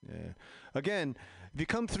 Yeah. Again, if you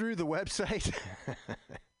come through the website,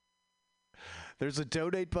 there's a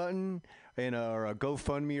donate button or a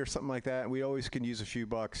GoFundMe or something like that. We always can use a few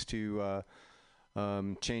bucks to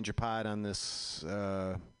change a pod on this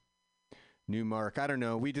new mark. I don't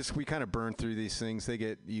know. We kind of burn through these things. They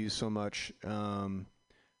get used so much. I'm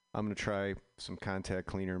gonna try some contact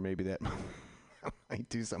cleaner. Maybe that might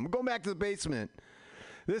do something. We're going back to the basement.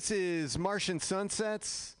 This is Martian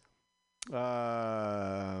Sunsets.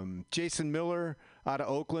 Jason Miller out of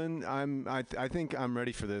Oakland. I think I'm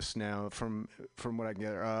ready for this now. From what I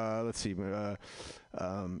get. Let's see.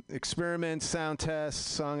 Experiments, sound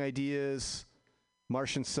tests, song ideas.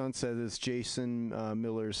 Martian Sunset is Jason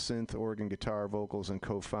Miller's synth, organ, guitar, vocals, and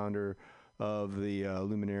co-founder of the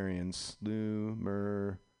Luminarians.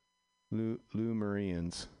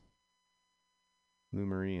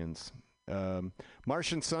 Lumerians.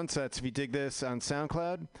 Martian Sunsets, if you dig this on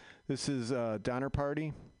SoundCloud, this is Donner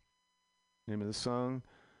Party. Name of the song.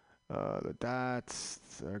 The dots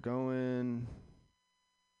are going,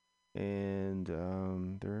 and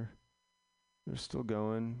they're still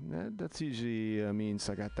going. That's usually means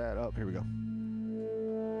I got that up. Here we go.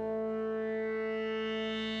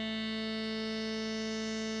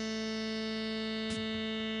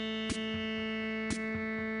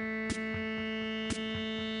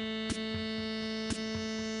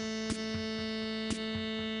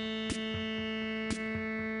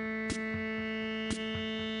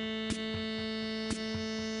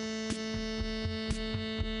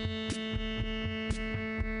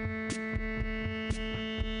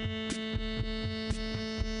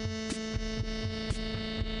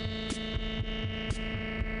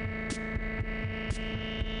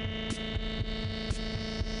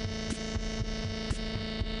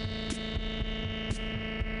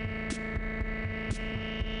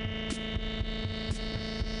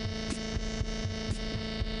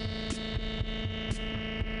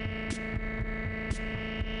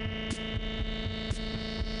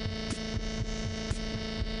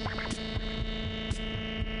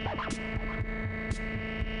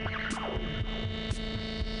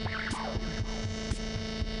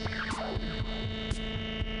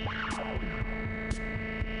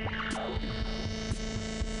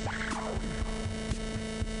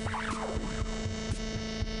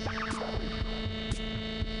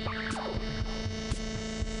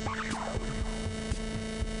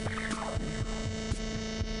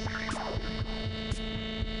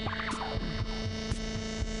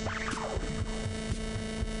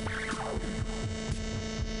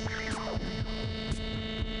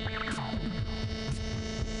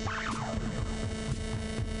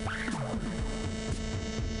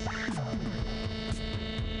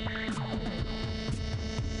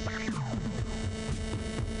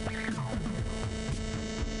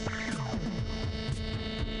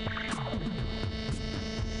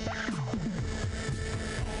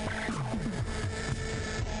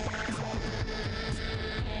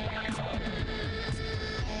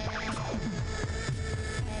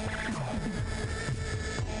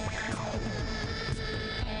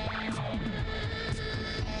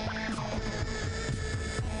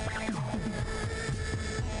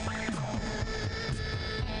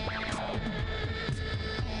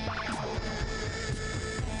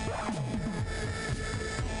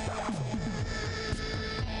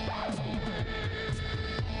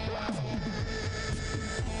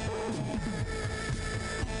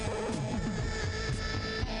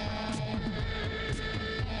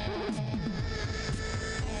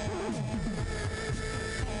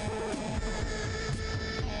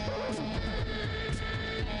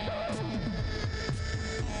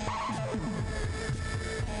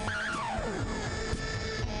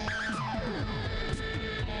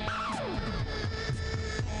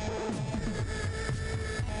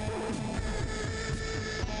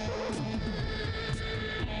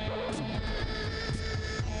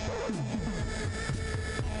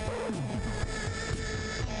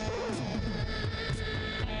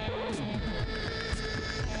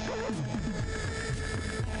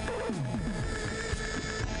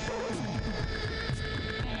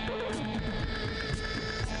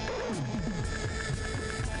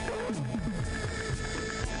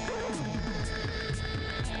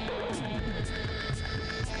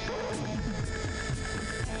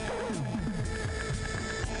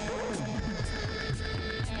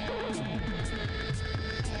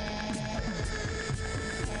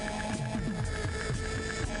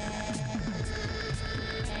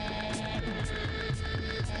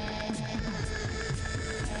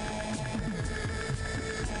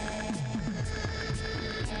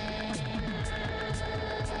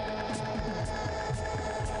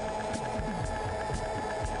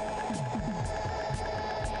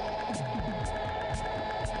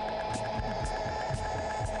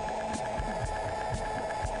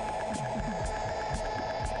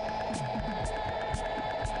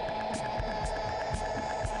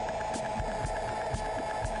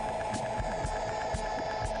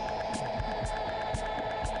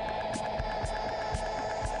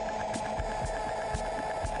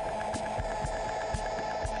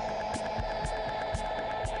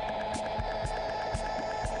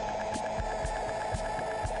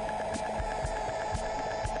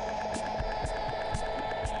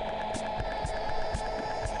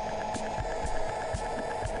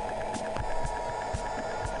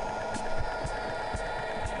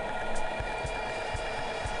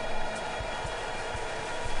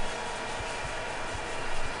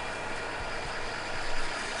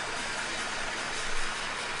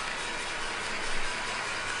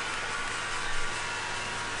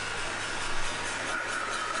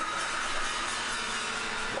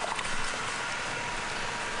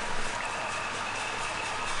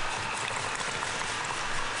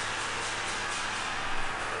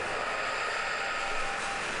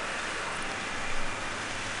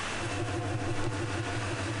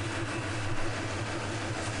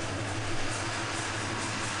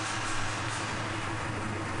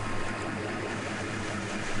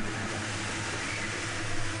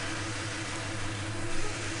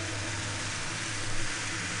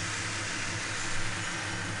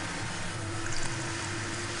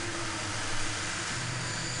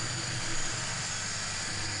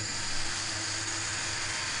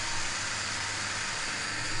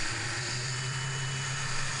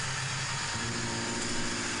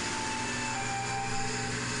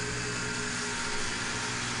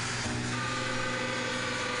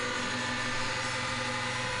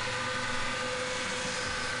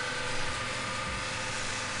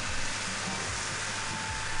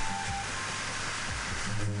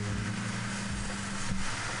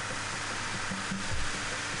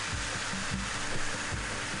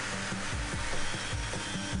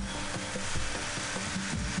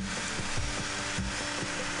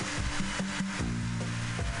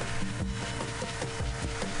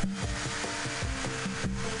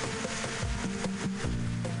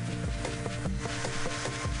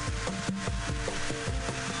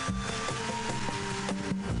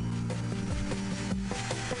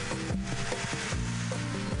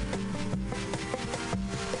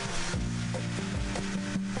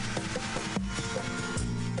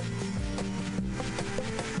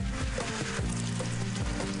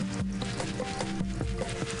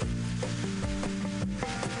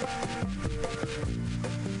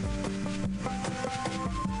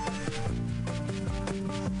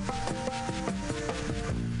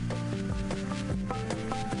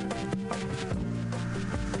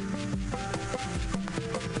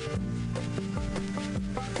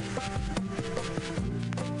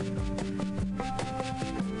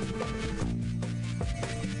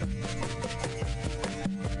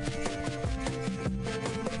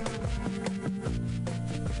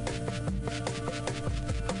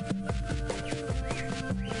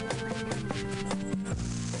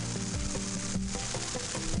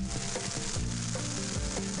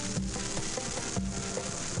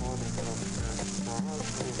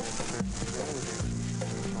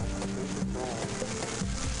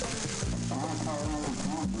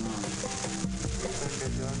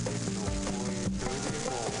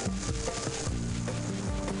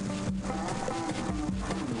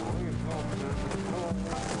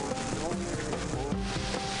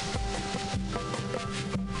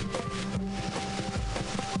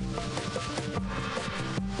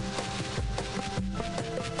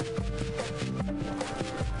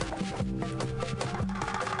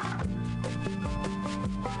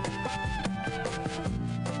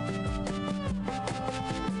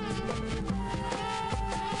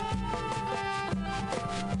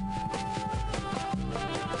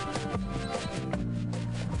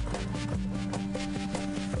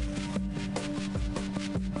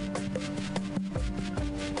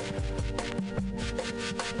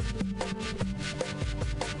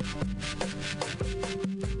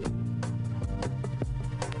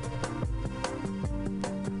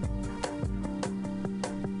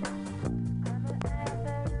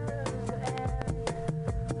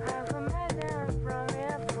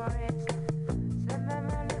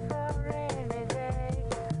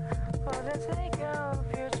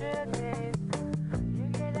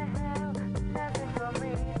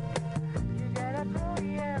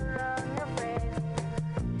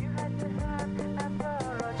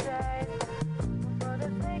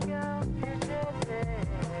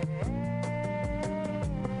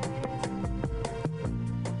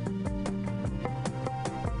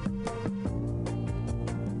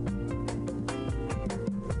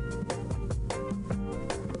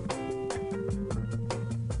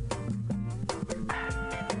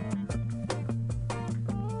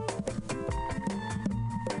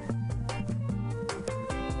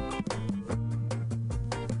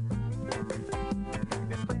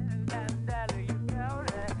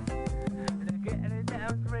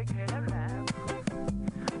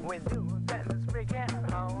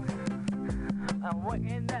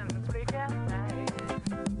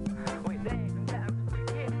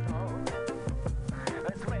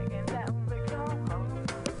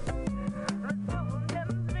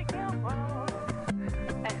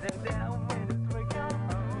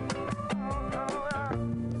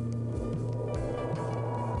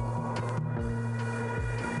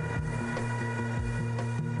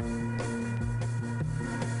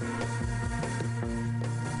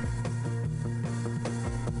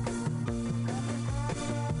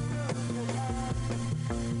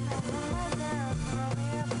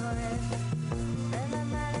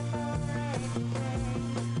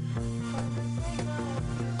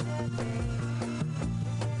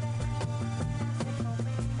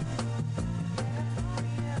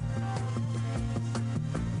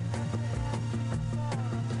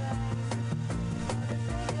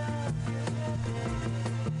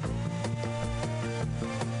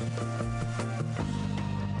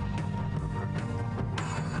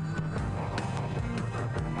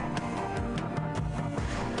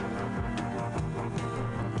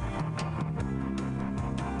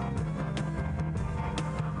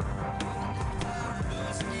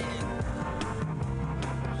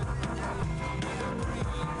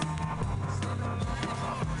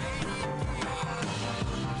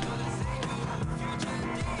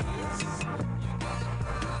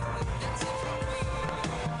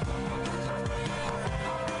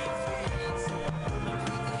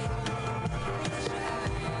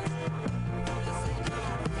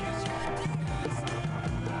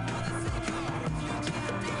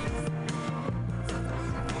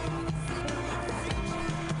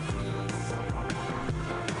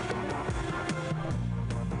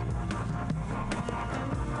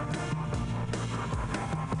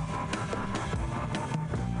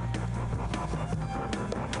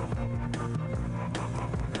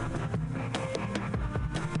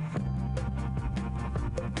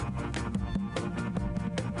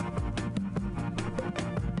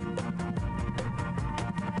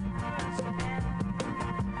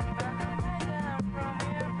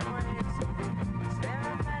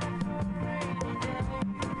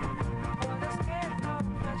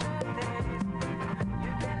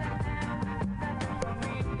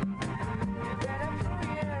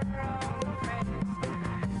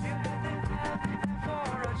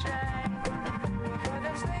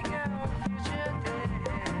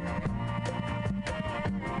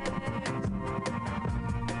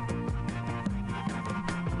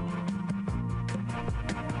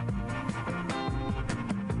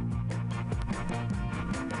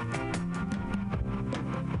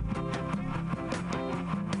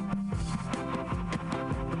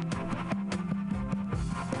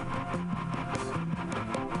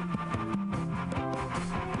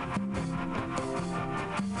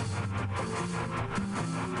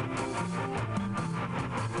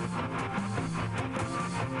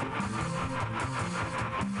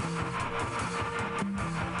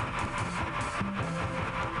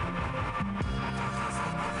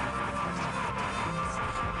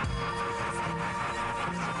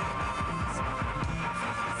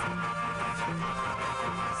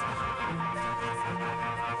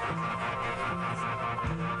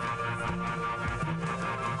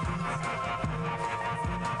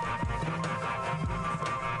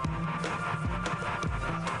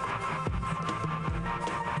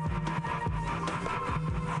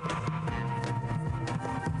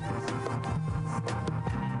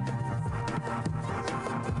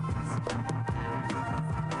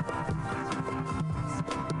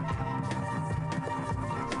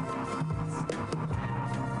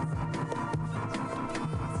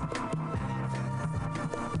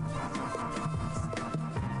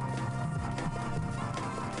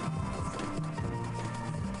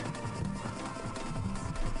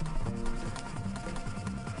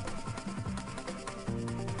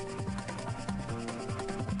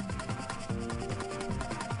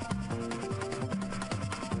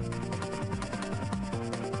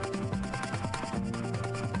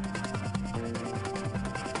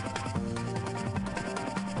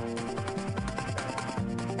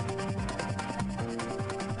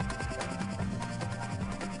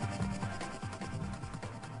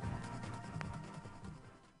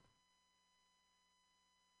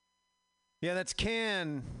 Yeah, that's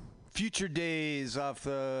Can. Future Days off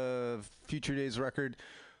the Future Days record.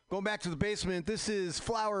 Going back to the basement, this is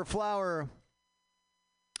Flower, Flower.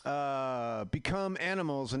 Become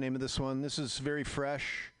Animals, the name of this one. This is very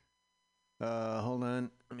fresh. Hold on.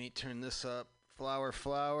 Let me turn this up. Flower,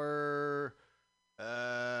 Flower.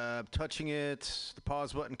 Touching it. The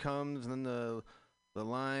pause button comes, and then the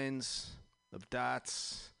lines of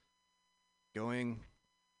dots going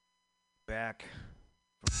back.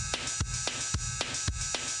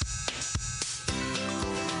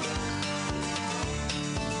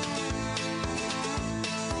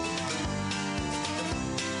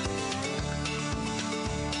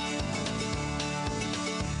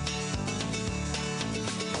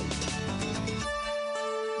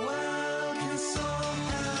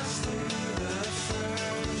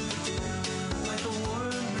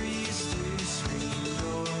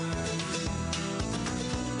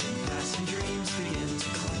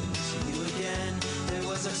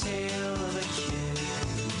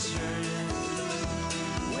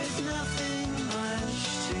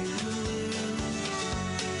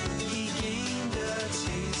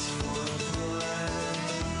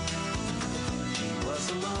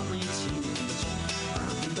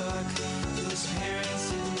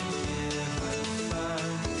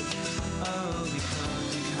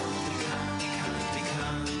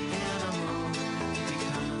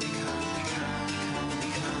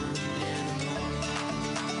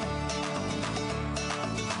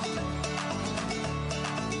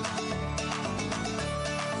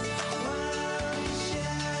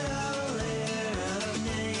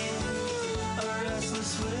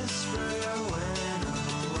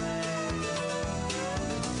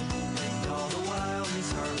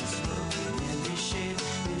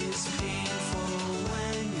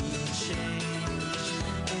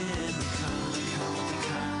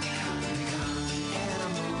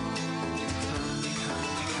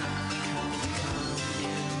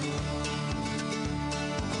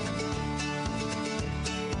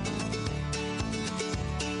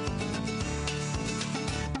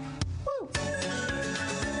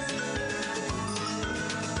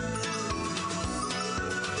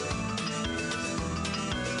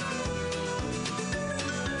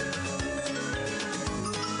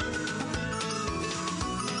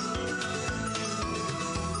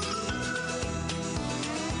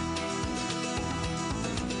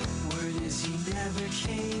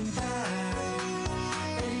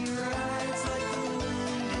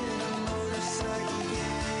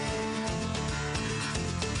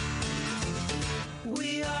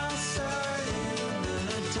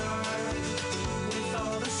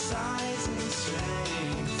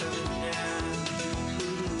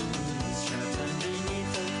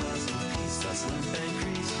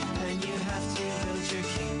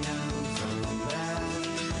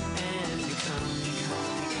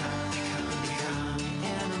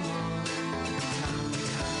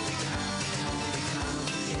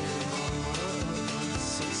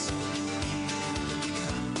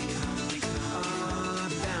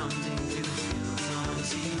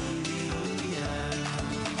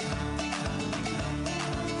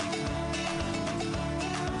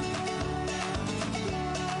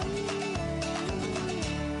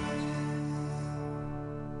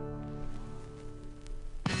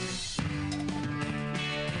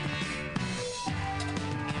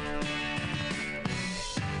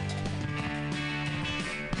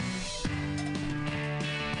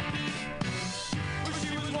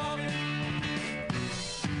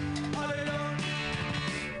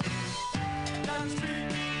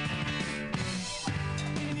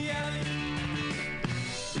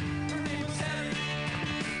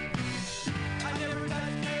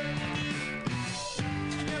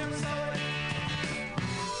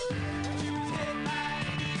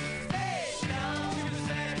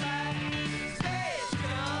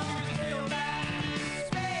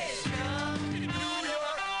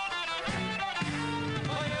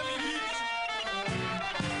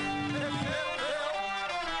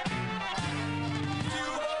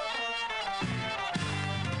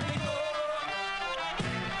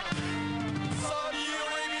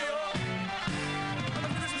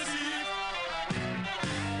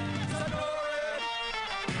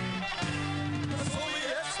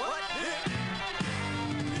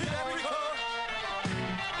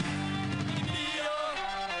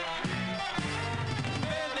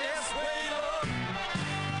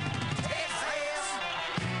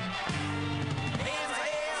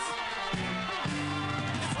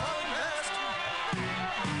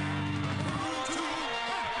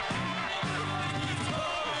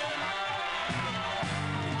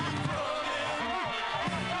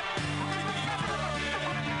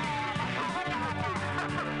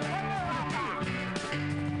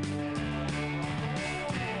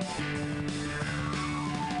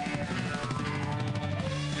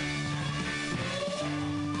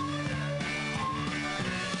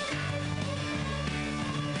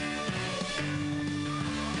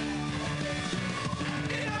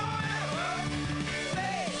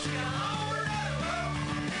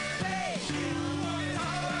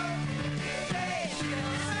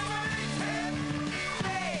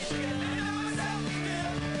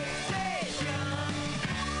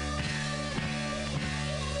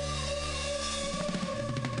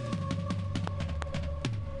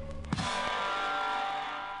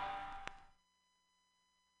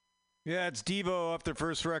 Yeah, it's Devo off their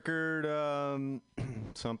first record,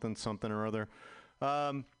 something or other.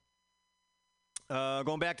 Going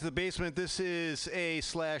back to the basement, this is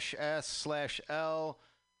A/S/L.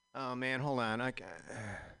 Oh, man, hold on. I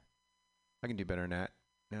can do better than that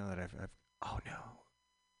now that I've oh,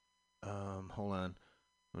 no. Hold on. I'm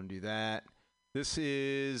going to do that. This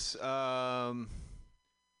is home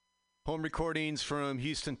recordings from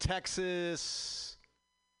Houston, Texas.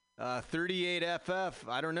 38FF.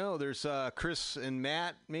 I don't know. There's Chris and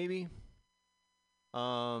Matt, maybe.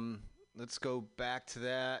 Let's go back to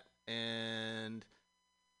that. And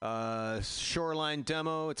Shoreline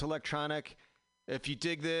demo. It's electronic. If you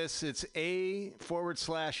dig this, it's A/S/L.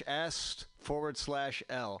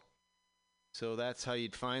 So that's how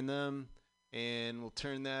you'd find them. And we'll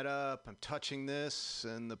turn that up. I'm touching this,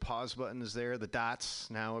 and the pause button is there. The dots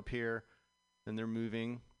now appear, and they're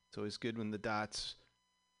moving. It's always good when the dots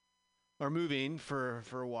are moving for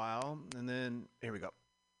a while. And then, here we go.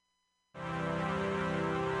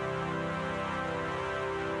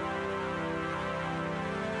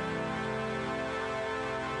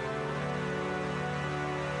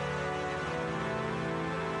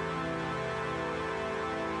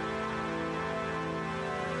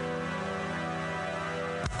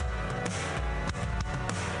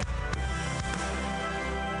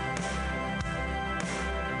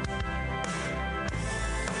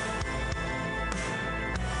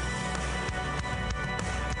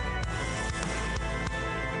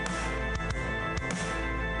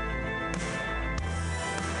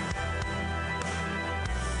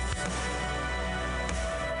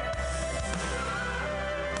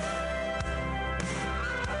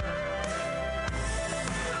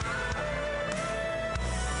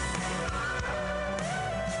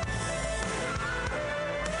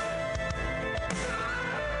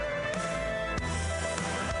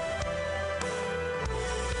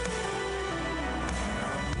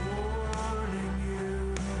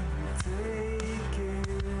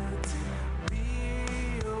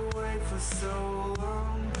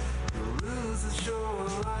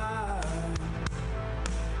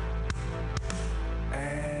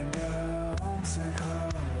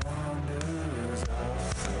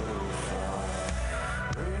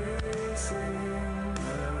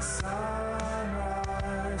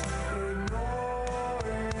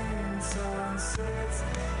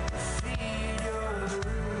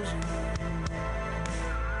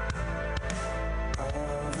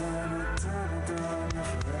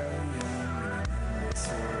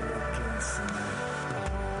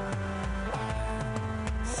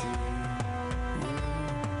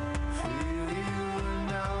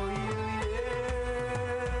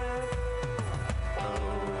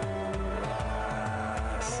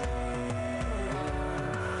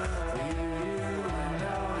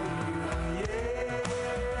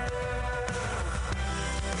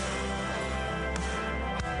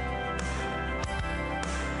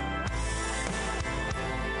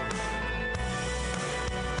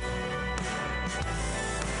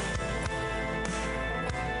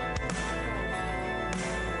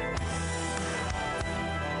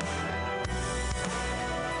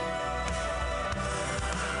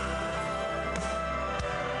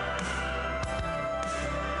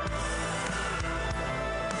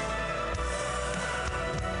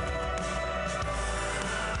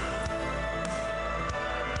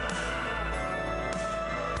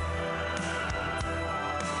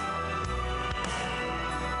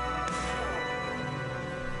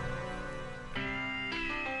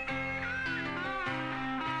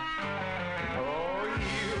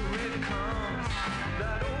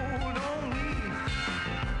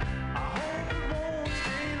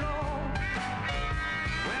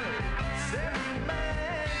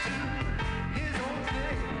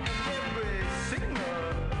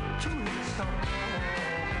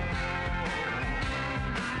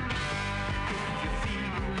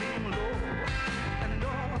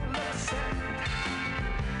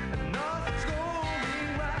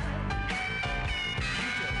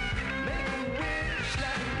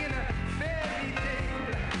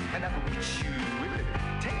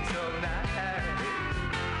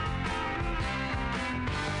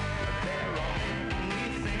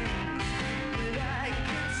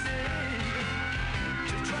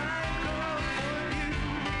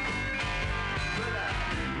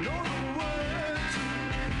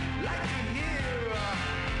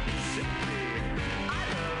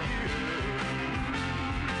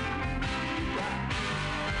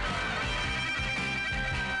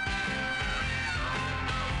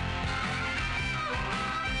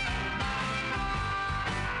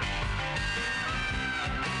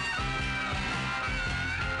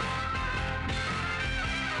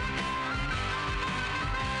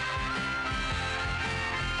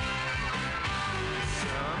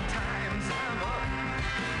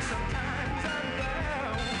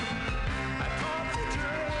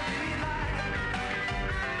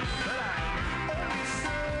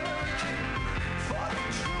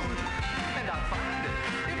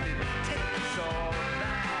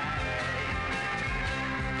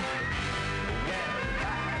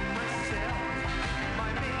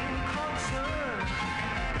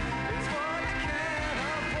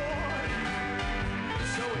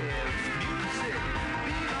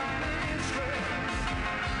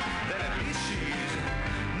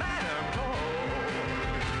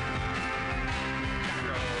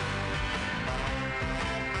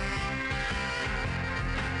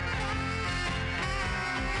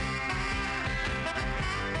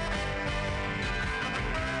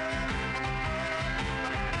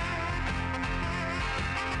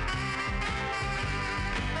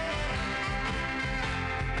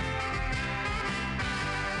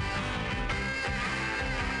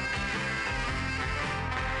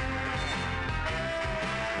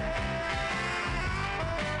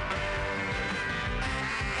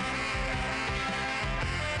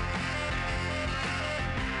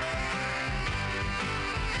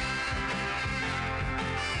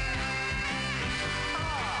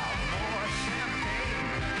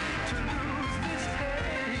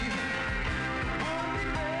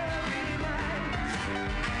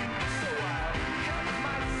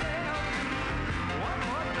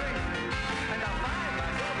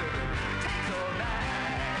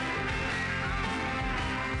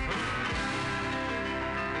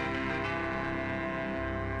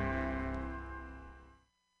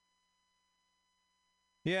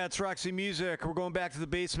 Yeah, it's Roxy Music. We're going back to the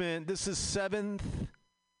basement. This is Seventh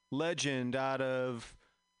Legend out of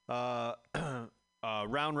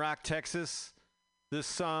Round Rock, Texas. This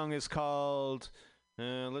song is called,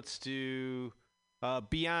 let's do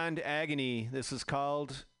Beyond Agony. This is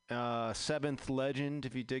called Seventh Legend.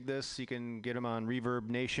 If you dig this, you can get them on Reverb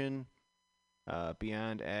Nation.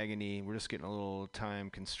 Beyond Agony. We're just getting a little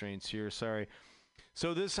time constraints here. Sorry.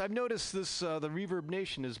 So this, I've noticed this, the Reverb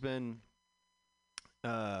Nation has been,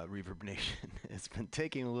 it's been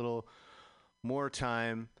taking a little more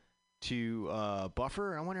time to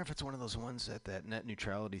buffer. I wonder if it's one of those ones at that net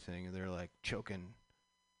neutrality thing. They're like choking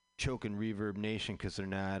Reverb Nation because they're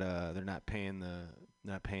not paying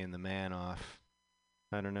the man off.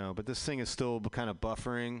 I don't know, but this thing is still kind of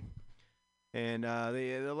buffering. And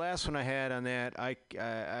the last one I had on that, I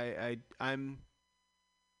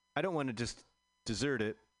don't want to just desert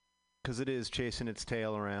it because it is chasing its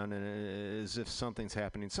tail around and as if something's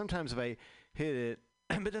happening. Sometimes if I hit it,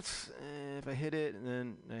 but that's if I hit it and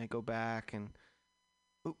then I go back and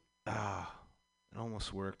it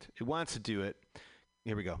almost worked. It wants to do it.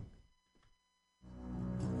 Here we go.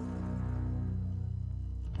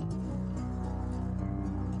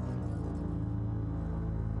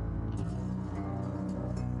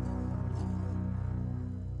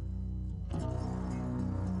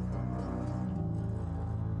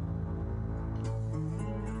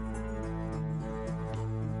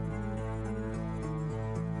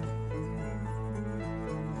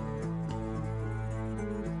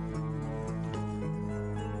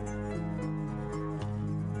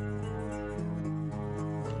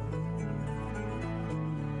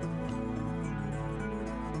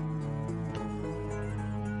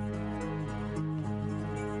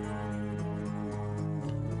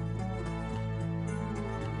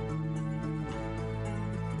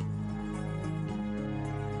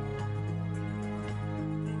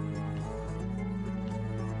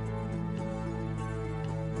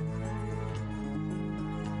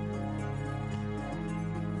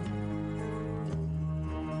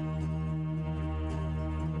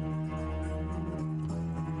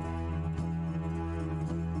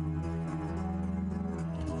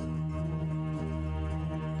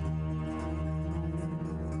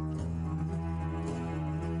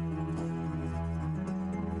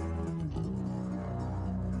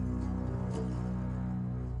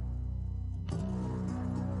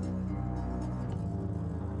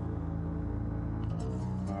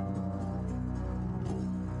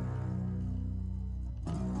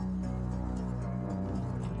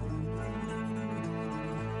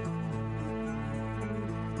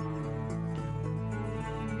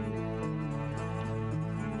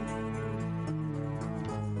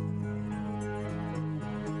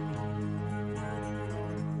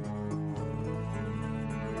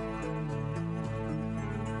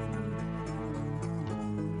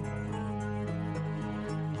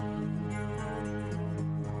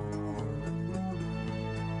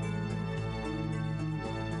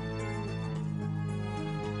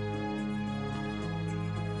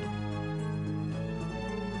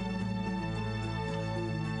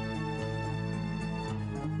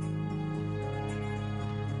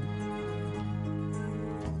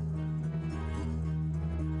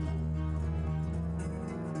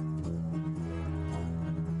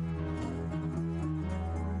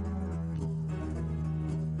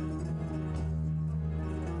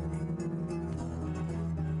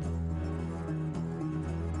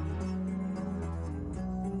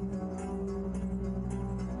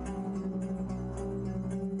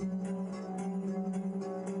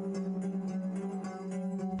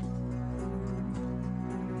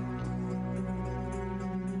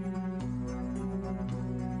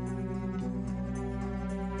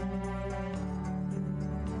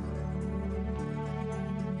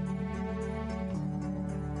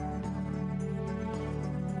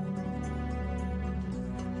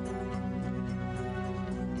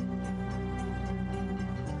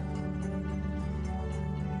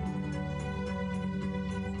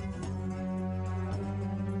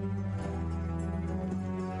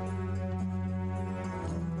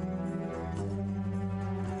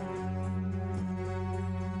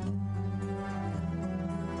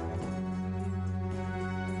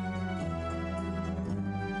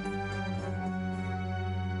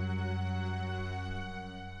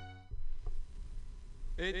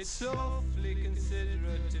 It's awfully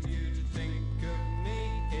considerate of you to think of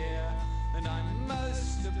me here, and I'm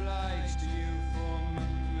most obliged to you for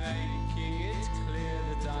making it clear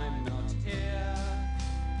that I'm not here.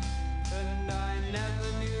 And I never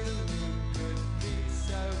knew the moon could be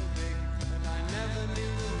so big, and I never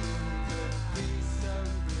knew the moon could be so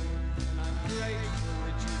blue, and I'm grateful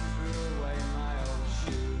that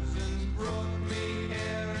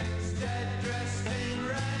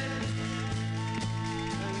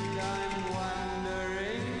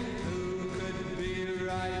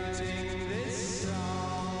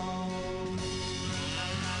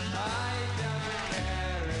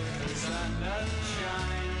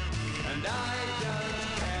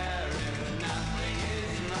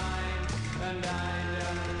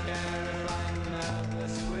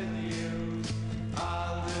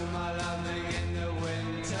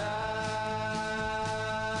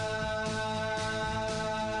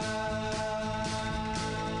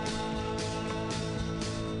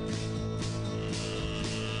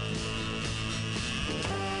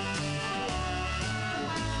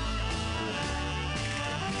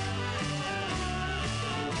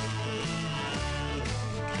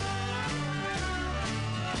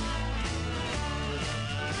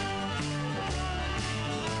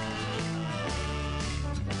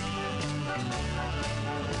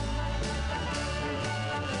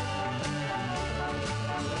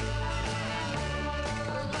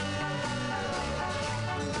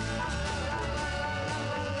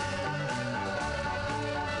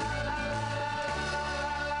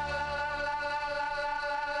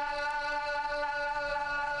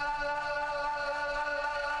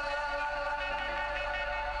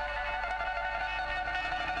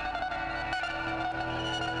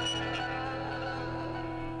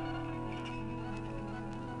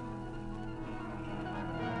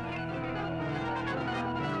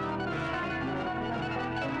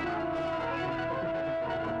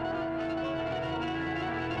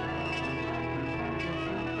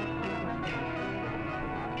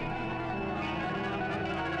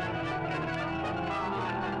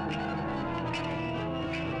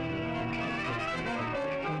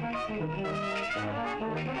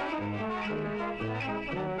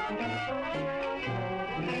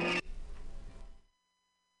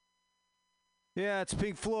Yeah, it's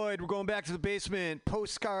Pink Floyd. We're going back to the basement.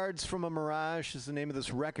 Postcards from a Mirage is the name of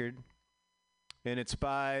this record. And it's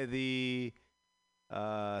by the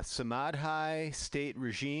Samadhi State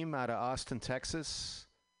Regime out of Austin, Texas.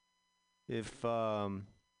 If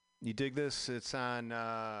you dig this, it's on...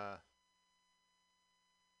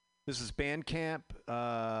 this is Bandcamp.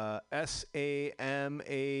 Samadhi.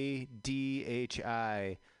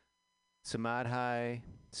 Samadhi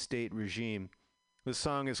State Regime. This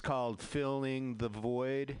song is called Filling the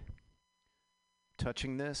Void.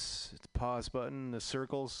 Touching this. It's pause button, the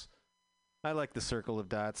circles. I like the circle of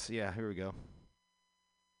dots. Yeah, here we go.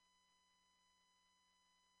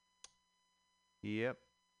 Yep.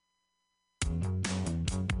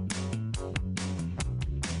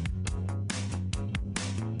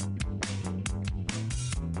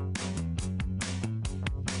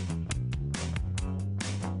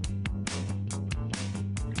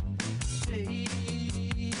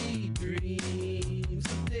 Dreams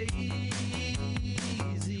of daisies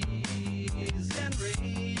and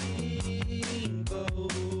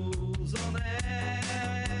rainbows on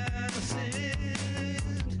acid,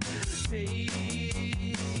 pacing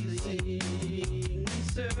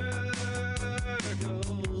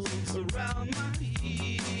circles around my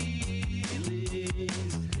feelings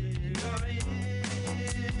are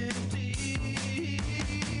empty.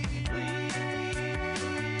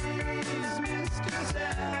 Please, Mr.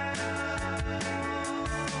 Sound.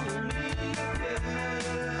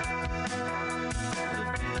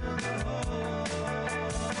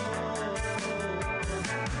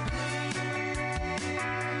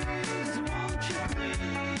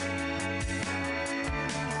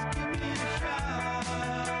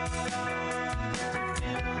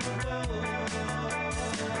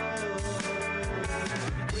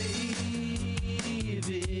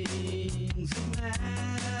 Ravings of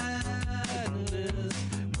madness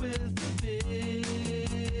with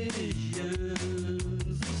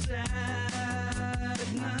visions of sadness,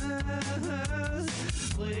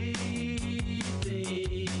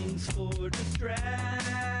 playthings for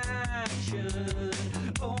distraction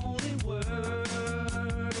only work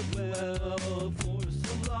well for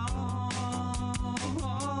so long.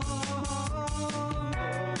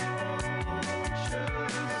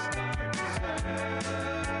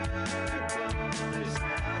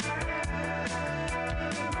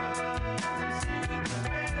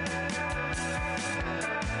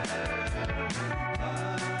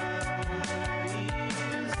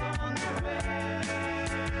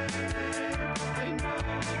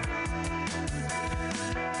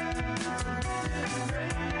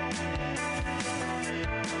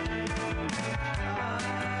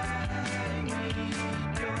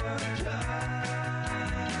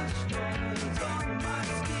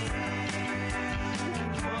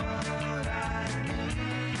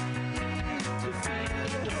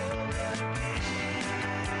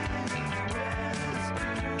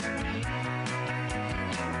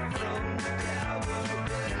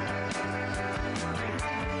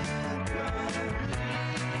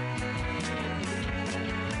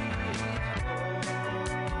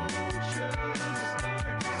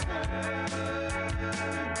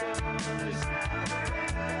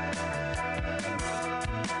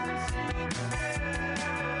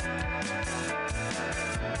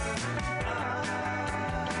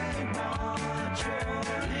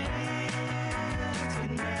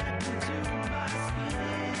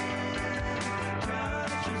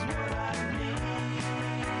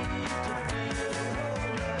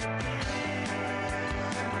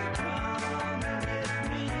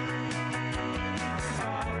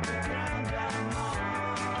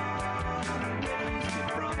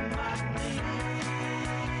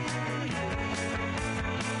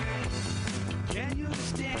 Can you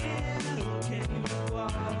stand? Can you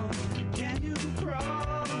walk? Can you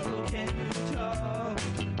crawl? Can you talk?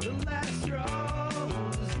 The last straw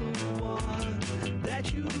is the one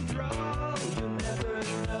that you draw. You never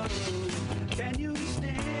know. Can you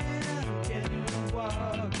stand? Can you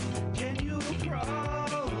walk? Can you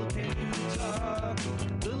crawl? Can you talk?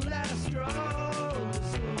 The last straw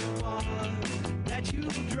is the one that you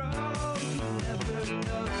draw. You never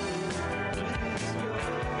know when it's your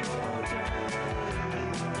turn.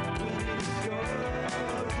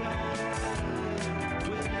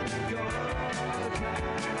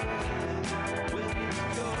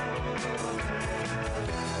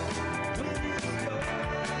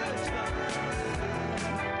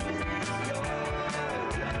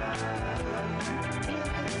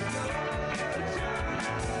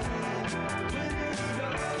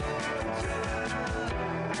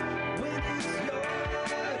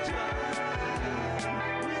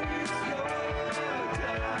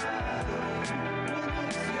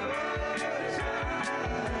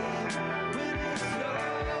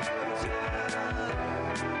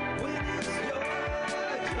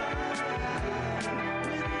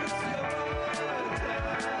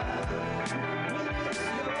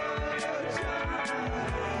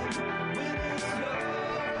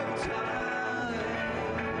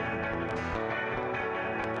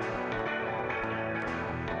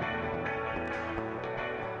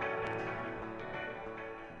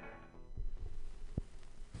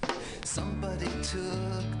 Somebody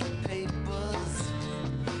took the papers,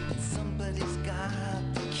 and somebody's got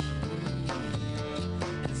the key,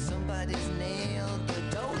 and somebody's nailed the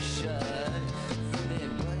door shut.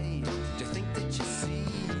 Then wait, do you think that you see?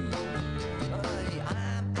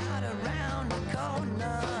 I'm out around the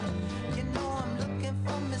corner. You know I'm looking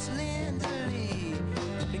for Miss Linda Lee,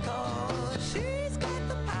 because she's got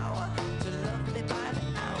the power to love me by the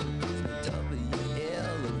hour.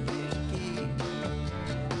 W.L. Vicky.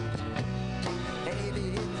 Baby,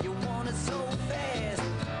 if you want it so fast,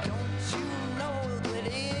 don't you know that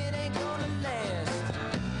it ain't gonna last?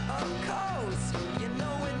 Of course, you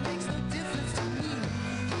know it makes no difference to me.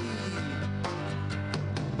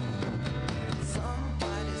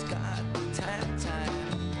 Somebody's got the time,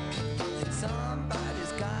 and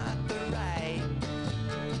somebody's got the right,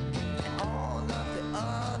 and all of the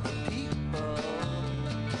other people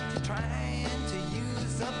trying to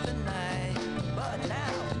use up the night. But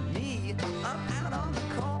now, me, I'm out on the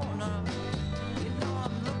corner. You know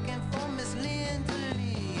I'm looking for Miss Linda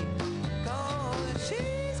Lee, 'cause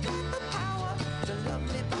she's got the power to love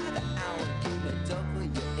me by the hour. Give me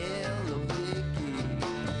W.L. Vicky.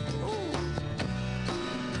 Ooh.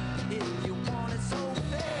 If you want it so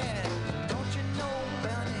bad, don't you know,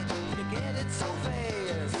 Bunny, you get it so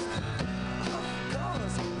fast. Of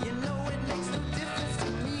course, you know it makes no difference to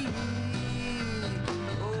me.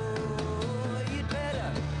 Oh, you'd better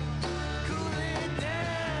cool it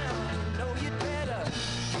down. No, you'd better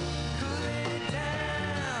cool it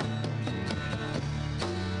down.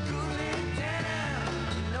 Cool it down.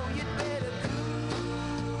 No, you'd better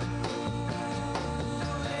cool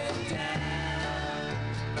it down.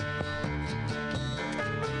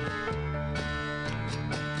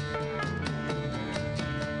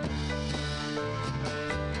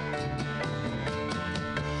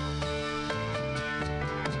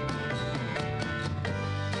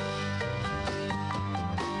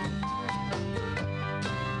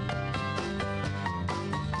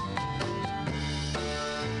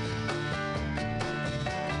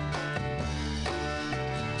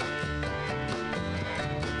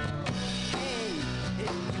 Hey,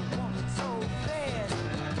 if you want it so fast,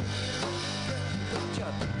 don't you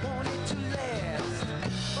want it to last?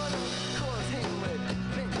 But of course, hey, wait,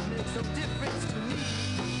 makes no difference to me.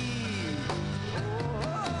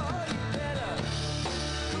 Oh, you better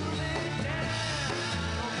cool it down.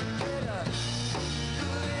 You better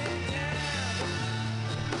cool it down.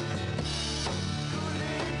 Cool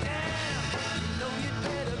it down. You know you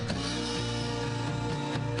better cool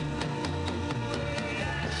it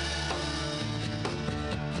down.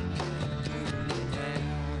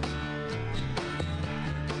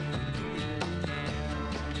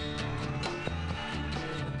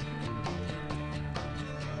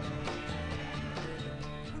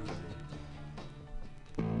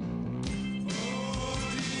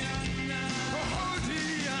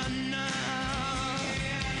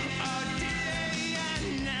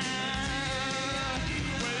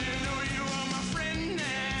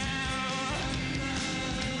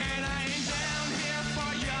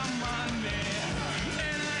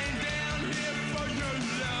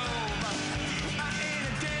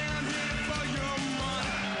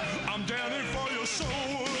 I'm down here for your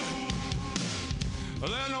soul.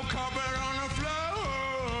 There's no carpet on the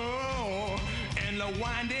floor, and the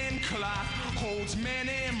winding clock holds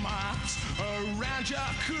many marks around your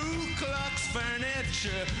Ku Klux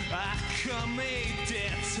furniture. I come a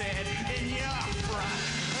death's head in your front,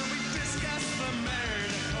 and we discuss the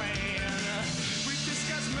murder plan. We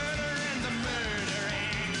discuss murder and the murder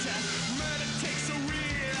act. Murder takes a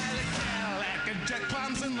wheel out of Cadillac and Jack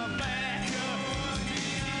climbs in the back.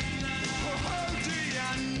 Oh,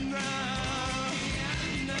 Diana,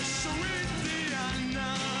 sweet Diana.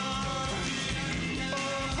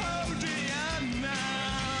 Oh, Diana.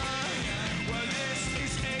 Well, this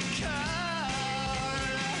is a car,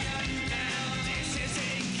 and this is a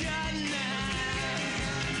gun,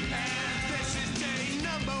 and this is day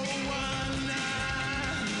number one.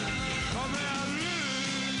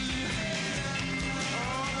 Oh,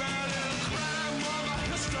 well, crime of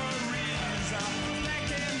histories, black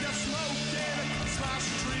and the smoke and Christmas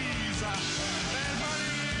trees, and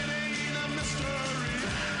honey, it ain't a mystery.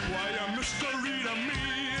 Why a mystery to me?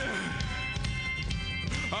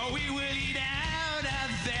 Oh, we will eat out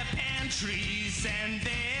of their pantries and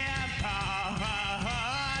their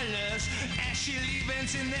parlors, ashy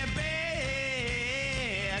leavings in their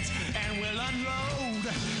beds, and we'll unload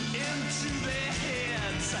into their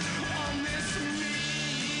heads on this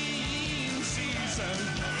mean season.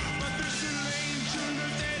 But this angel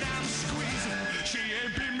that I'm squeezing, she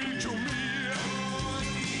ain't been mean to me.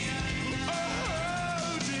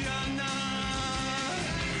 Oh, Diana.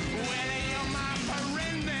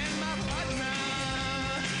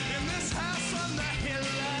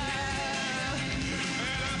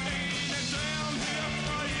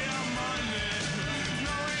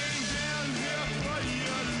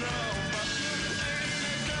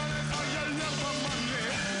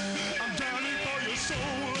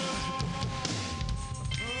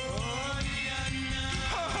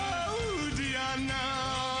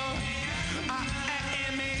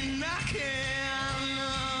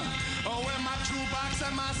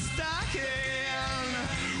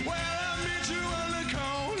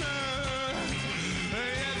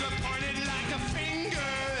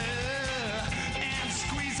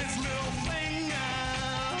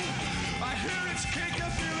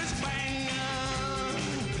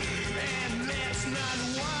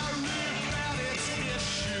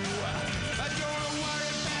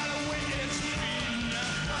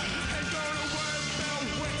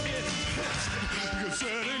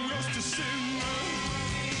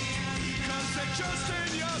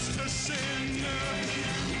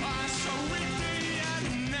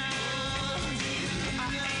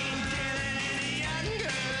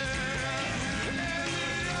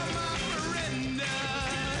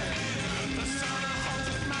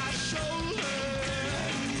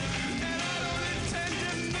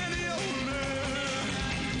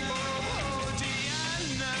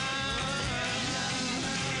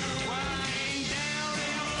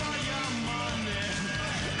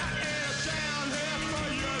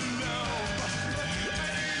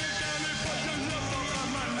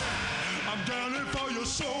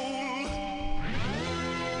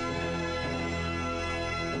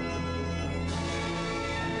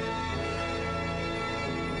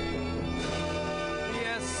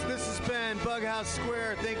 Bughouse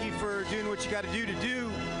Square. Thank you for doing what you got to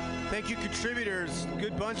do. Thank you, contributors.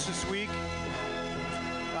 Good bunch this week.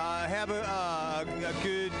 Have a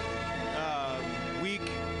good week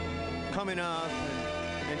coming up,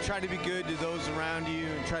 and try to be good to those around you,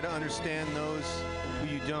 and try to understand those who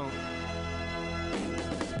you don't.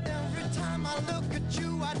 Every time I look at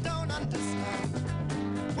you, I don't understand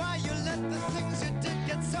why you let the things you did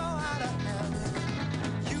get so out of hand.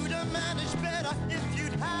 You'd have managed better if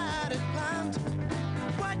you'd had it planned.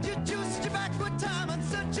 Why'd you choose such a backward time on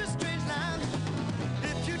such a strange land?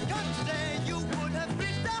 If you'd come today, you would have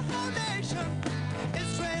reached the whole nation.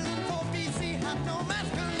 Israel in 4 BC had no mass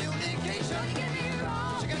communication. Don't you get me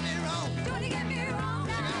wrong. Don't you get me wrong. Don't you get me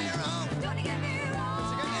wrong. Don't you get me wrong. Don't you get me wrong.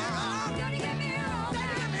 Don't you get me wrong. Don't you get me wrong. Don't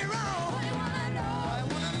you get me wrong. What do you wanna know? I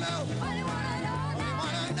wanna know. What do you wanna know? What do you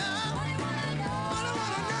wanna know? What do you wanna know? What do you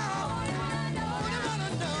wanna know? What do you wanna know? What do you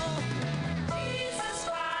wanna know? Jesus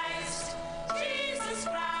Christ, Jesus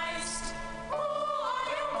Christ, who are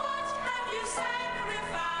you? What have you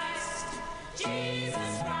sacrificed?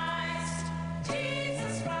 Jesus Christ,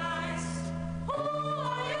 Jesus Christ, who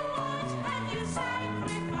are you? What have you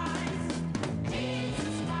sacrificed?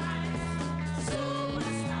 Jesus Christ,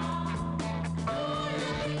 superstar, who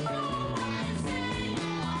you become when you say you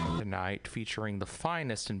are. Tonight, featuring the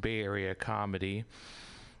finest in Bay Area comedy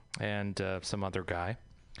and some other guy.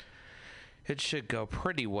 It should go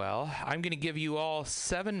pretty well. I'm going to give you all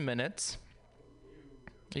 7 minutes.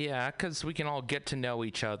 Yeah, because we can all get to know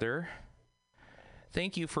each other.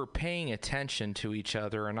 Thank you for paying attention to each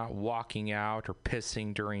other and not walking out or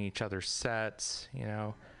pissing during each other's sets, you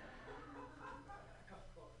know.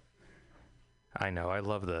 I know, I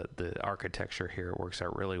love the architecture here. It works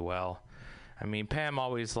out really well. I mean, Pam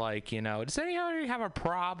always like, you know, does anybody have a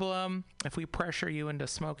problem if we pressure you into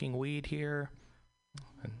smoking weed here?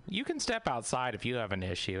 You can step outside if you have an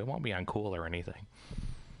issue. It won't be uncool or anything.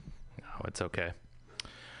 No, it's okay.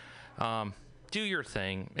 Do your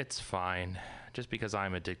thing. It's fine. Just because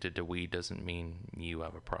I'm addicted to weed doesn't mean you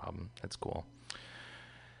have a problem. That's cool.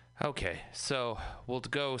 Okay, so we'll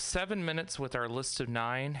go 7 minutes with our list of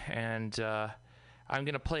 9, and I'm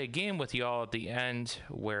going to play a game with you all at the end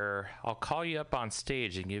where I'll call you up on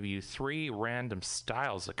stage and give you 3 random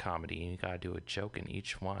styles of comedy, and you got to do a joke in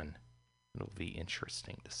each one. It'll be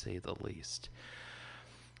interesting, to say the least.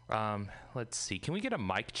 Let's see. Can we get a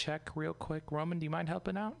mic check real quick? Roman, do you mind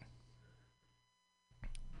helping out?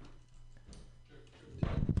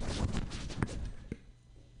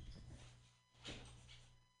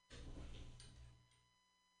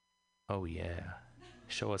 Oh, yeah.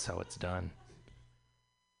 Show us how it's done.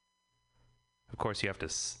 Of course, you have to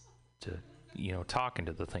you know, talk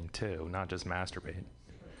into the thing, too, not just masturbate.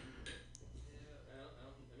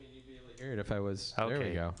 If I was okay, there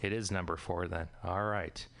we go. It is number 4 then. All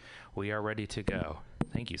right, we are ready to go.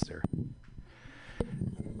 Thank you, sir.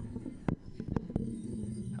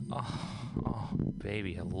 Oh,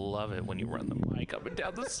 baby, I love it when you run the mic up and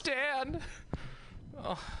down the stand.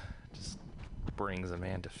 Oh, just brings a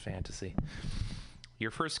man to fantasy.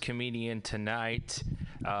 Your first comedian tonight,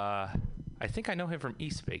 I think I know him from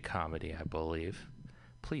East Bay Comedy, I believe.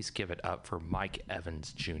 Please give it up for Mike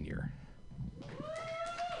Evans Jr.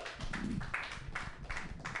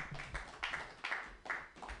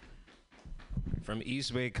 From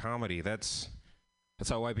East Bay Comedy. That's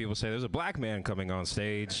how white people say there's a black man coming on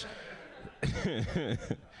stage.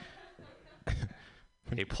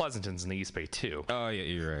 Hey, Pleasanton's in the East Bay too. Oh yeah,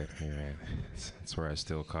 you're right. That's where I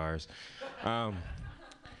steal cars.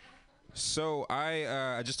 So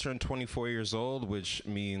I just turned 24 years old, which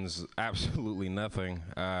means absolutely nothing.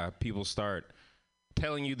 People start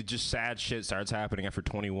telling you that just sad shit starts happening after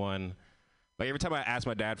 21. Like every time I ask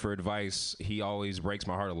my dad for advice, he always breaks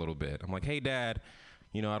my heart a little bit. I'm like, hey Dad,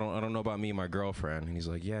 you know, I don't know about me and my girlfriend. And he's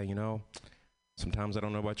like, yeah, you know, sometimes I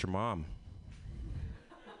don't know about your mom.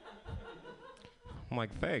 I'm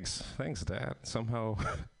like, thanks Dad. Somehow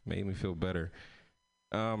made me feel better.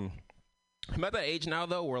 I'm at that age now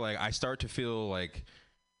though where like I start to feel like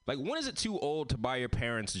when is it too old to buy your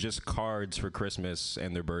parents just cards for Christmas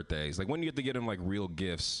and their birthdays? Like when do you have to get them like real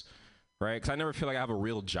gifts, right? Because I never feel like I have a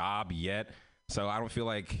real job yet. So I don't feel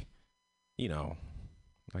like, you know,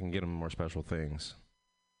 I can get them more special things,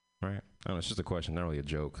 right? I don't know, it's just a question, not really a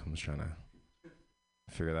joke. I'm just trying to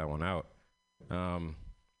figure that one out.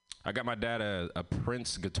 I got my dad a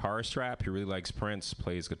Prince guitar strap. He really likes Prince,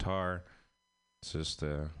 plays guitar. It's just,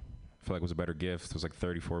 I feel like it was a better gift. It was like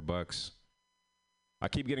 $34. I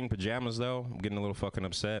keep getting pajamas though. I'm getting a little fucking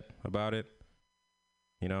upset about it.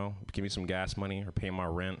 You know, give me some gas money or pay my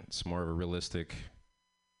rent. It's more of a realistic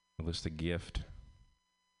gift.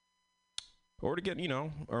 or to get,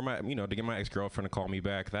 or my, to get my ex-girlfriend to call me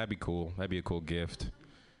back. That'd be cool. That'd be a cool gift.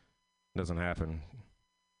 Doesn't happen.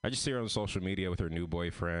 I just see her on social media with her new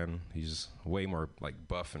boyfriend. He's way more like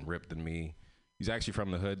buff and ripped than me. He's actually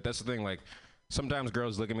from the hood. That's the thing. Like, sometimes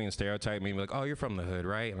girls look at me and stereotype me and be like, "Oh, you're from the hood,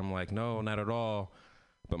 right?" And I'm like, "No, not at all."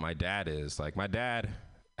 But my dad is. Like, my dad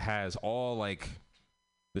has all like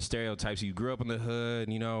the stereotypes. You grew up in the hood,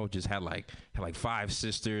 just had like 5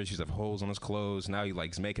 sisters. Used to have holes on his clothes. Now he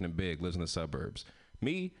likes making it big, lives in the suburbs.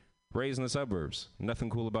 Me, raised in the suburbs. Nothing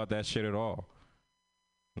cool about that shit at all.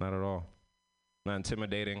 Not at all. Not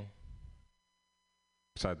intimidating.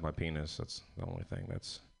 Besides my penis, that's the only thing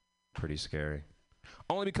that's pretty scary.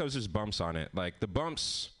 Only because there's bumps on it. Like the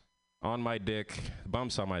bumps on my dick,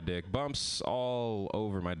 bumps all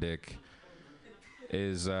over my dick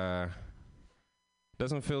is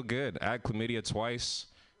doesn't feel good. I had chlamydia twice.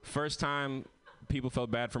 First time, people felt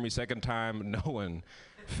bad for me. Second time, no one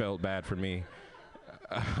felt bad for me.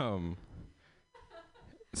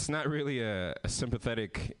 It's not really a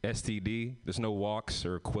sympathetic STD. There's no walks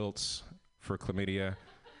or quilts for chlamydia.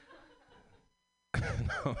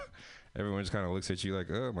 No. Everyone just kind of looks at you like,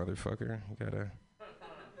 "Oh, motherfucker, you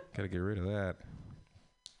gotta get rid of that."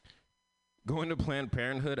 Going to Planned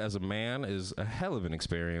Parenthood as a man is a hell of an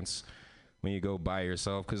experience when you go by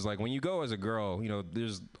yourself. Because, like, when you go as a girl,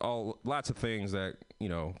 there's lots of things that,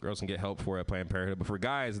 girls can get help for at Planned Parenthood. But for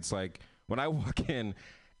guys, it's like, when I walk in,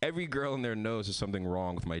 every girl in there knows there's something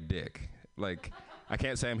wrong with my dick. Like, I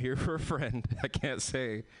can't say I'm here for a friend. I can't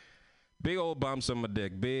say big old bumps on my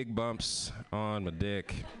dick. Big bumps on my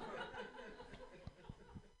dick.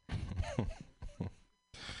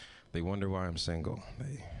 They wonder why I'm single.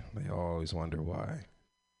 They always wonder why.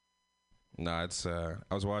 Nah, it's I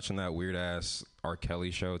was watching that weird ass R. Kelly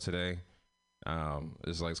show today.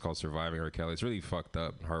 It's called Surviving R. Kelly. It's really fucked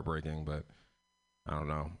up, heartbreaking, but I don't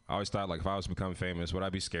know. I always thought, like, if I was to become famous, would I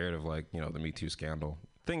be scared of, like, the Me Too scandal?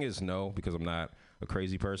 Thing is, no, because I'm not a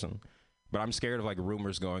crazy person. But I'm scared of, like,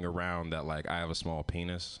 rumors going around that, like, I have a small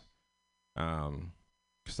penis.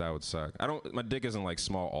 Because that would suck. My dick isn't, like,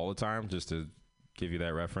 small all the time, just to give you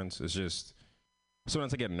that reference. It's just,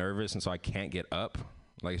 sometimes I get nervous, and so I can't get up.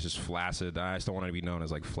 Like, it's just flaccid. I just don't want to be known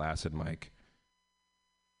as, like, Flaccid Mike.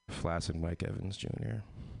 Flaccid Mike Evans Jr.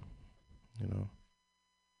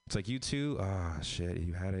 It's like, you too? Ah, shit,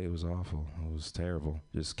 you had it. It was awful. It was terrible.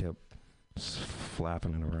 Just kept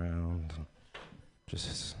flapping it around.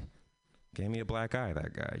 Just gave me a black eye,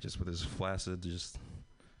 that guy, just with his flaccid, just...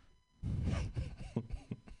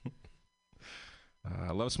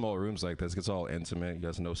 I love small rooms like this. It gets all intimate. You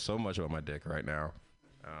guys know so much about my dick right now.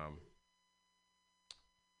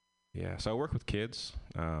 Yeah, so I work with kids,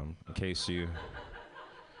 in case you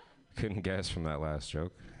couldn't guess from that last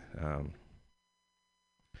joke.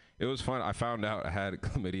 It was fun. I found out I had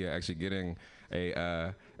chlamydia actually getting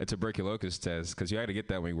a tuberculosis test, because you had to get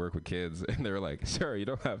that when you work with kids. And they were like, "Sir, you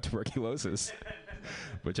don't have tuberculosis,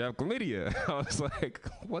 but you have chlamydia." I was like,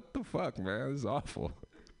 what the fuck, man? This is awful.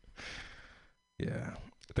 Yeah.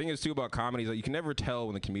 The thing is, too, about comedy is that you can never tell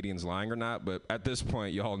when the comedian's lying or not, but at this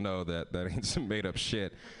point, you all know that ain't some made-up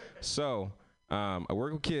shit. So, I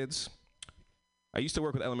work with kids. I used to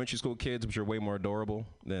work with elementary school kids, which are way more adorable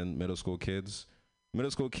than middle school kids.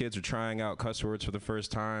 Middle school kids are trying out cuss words for the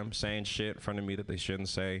first time, saying shit in front of me that they shouldn't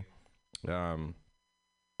say, doing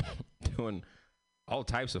all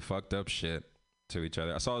types of fucked up shit to each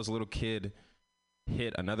other. I saw this little kid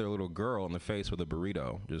hit another little girl in the face with a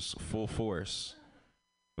burrito, just full force.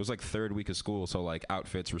 It was like third week of school, so like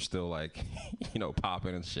outfits were still like,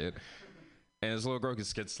 popping and shit. And this little girl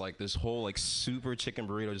just gets like this whole like super chicken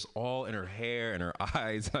burrito just all in her hair and her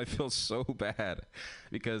eyes. And I feel so bad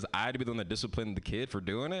because I had to be the one that disciplined the kid for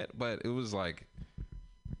doing it, but it was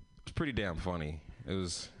pretty damn funny. I'm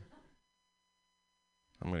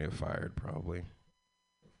gonna get fired probably.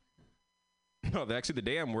 No, actually the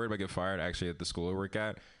day I'm worried about getting fired actually at the school I work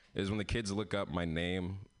at is when the kids look up my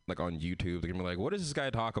name like on YouTube. They're gonna be like, "What does this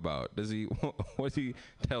guy talk about? What does he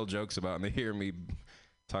tell jokes about?" And they hear me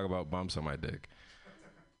talk about bumps on my dick.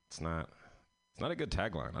 It's not a good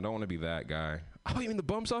tagline. I don't want to be that guy. "Oh, you mean the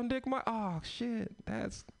bumps on dick? Oh shit,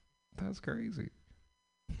 that's crazy."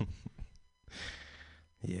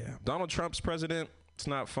 Yeah, Donald Trump's president. It's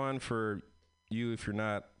not fun for you if you're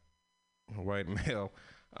not a white male.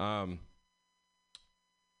 I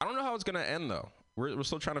don't know how it's gonna end though. We're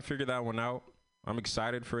still trying to figure that one out. I'm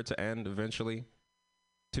excited for it to end eventually.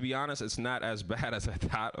 To be honest, it's not as bad as I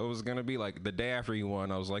thought it was gonna be. Like the day after he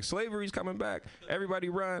won, I was like, "Slavery's coming back. Everybody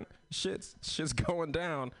run. Shit's going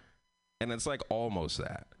down." And it's like almost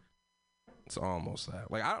that. It's almost that.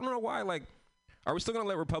 Like I don't know why. Like Are we still gonna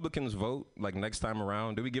let Republicans vote like next time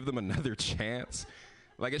around? Do we give them another chance?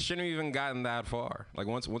 Like it shouldn't have even gotten that far. Like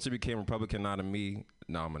once it became Republican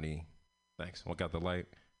nominee. Thanks. Look out the light.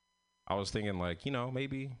 I was thinking like, you know,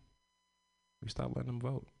 maybe we stop letting them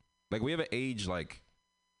vote. Like we have an age like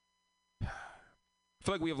I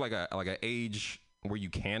feel like we have like an age where you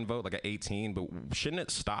can vote, like at 18, but shouldn't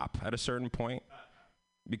it stop at a certain point?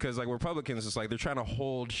 Because like Republicans, it's like they're trying to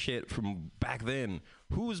hold shit from back then.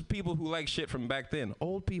 Who's people who like shit from back then?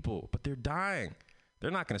 Old people, but they're dying.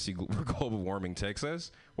 They're not going to see where global warming takes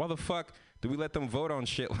us. Why the fuck do we let them vote on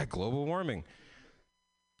shit like global warming?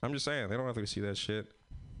 I'm just saying, they don't have to see that shit.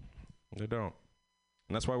 They don't.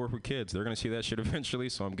 And that's why I work with kids. They're going to see that shit eventually,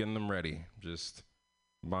 so I'm getting them ready. Just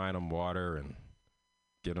buying them water and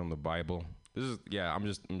getting them the Bible. I'm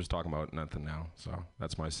just talking about nothing now. So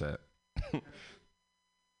that's my set.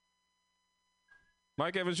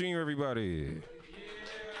 Mike Evans Jr., everybody.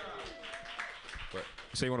 What,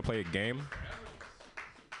 say you want to play a game?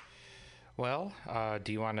 Well,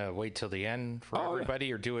 do you want to wait till the end for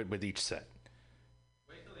everybody or do it with each set?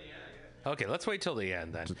 Wait till the end, I guess. Okay, let's wait till the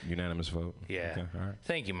end then. Unanimous vote? Yeah. Okay, all right.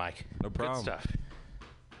 Thank you, Mike. No problem. Good stuff.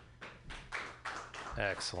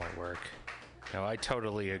 Excellent work. No, I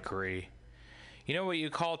totally agree. You know what you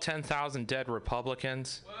call 10,000 dead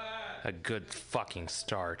Republicans? What? A good fucking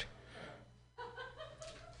start.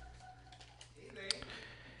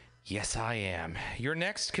 Yes, I am. Your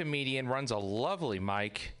next comedian runs a lovely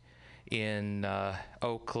mic in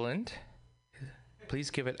Oakland. Please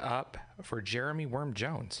give it up for Jeremy Worm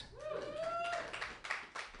Jones.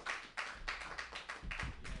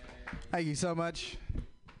 Thank you so much.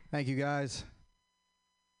 Thank you, guys.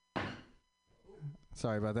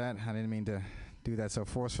 Sorry about that. I didn't mean to do that so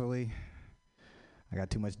forcefully. I got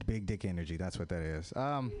too much big dick energy. That's what that is.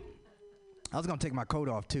 I was going to take my coat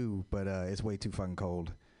off, too, but it's way too fucking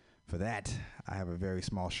cold for that. I have a very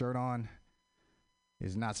small shirt on.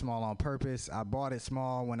 It's not small on purpose. I bought it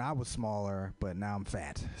small when I was smaller, but now I'm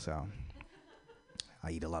fat, so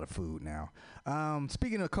I eat a lot of food now.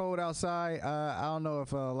 Speaking of cold outside, I don't know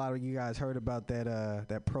if a lot of you guys heard about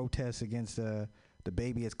that protest against the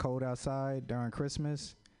Baby It's Cold Outside during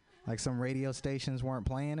Christmas. Like some radio stations weren't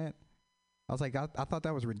playing it. I was like, I thought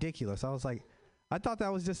that was ridiculous. I thought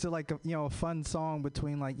that was just a fun song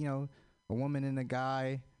between a woman and a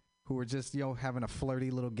guy who were just, having a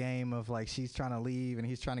flirty little game of like she's trying to leave and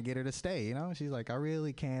he's trying to get her to stay, She's like, I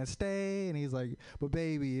really can't stay. And he's like, but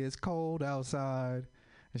baby, it's cold outside.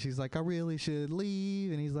 And she's like, I really should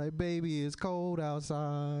leave. And he's like, baby, it's cold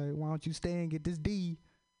outside. Why don't you stay and get this D?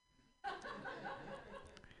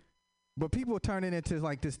 But people turn it into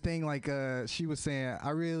like this thing like she was saying,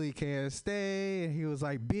 I really can't stay. And he was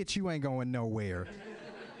like, bitch, you ain't going nowhere.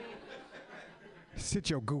 Sit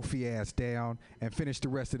your goofy ass down and finish the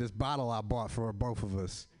rest of this bottle I bought for both of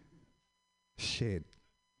us. Shit.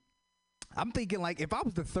 I'm thinking like if I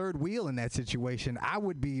was the third wheel in that situation, I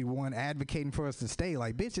would be one advocating for us to stay.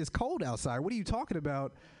 Like, bitch, it's cold outside. What are you talking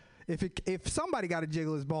about? If somebody got to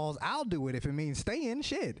jiggle his balls, I'll do it if it means staying.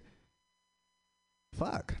 Shit.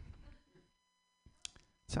 Fuck.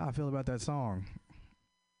 That's how I feel about that song.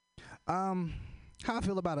 How I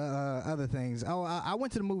feel about other things. Oh, I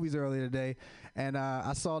went to the movies earlier today, and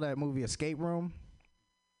I saw that movie Escape Room.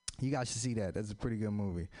 You guys should see that. That's a pretty good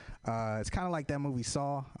movie. It's kind of like that movie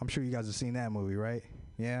Saw. I'm sure you guys have seen that movie, right?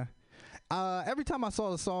 Yeah. Every time I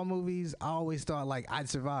saw the Saw movies, I always thought like I'd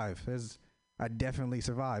survive. I'd definitely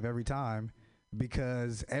survive every time,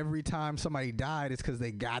 because every time somebody died, it's because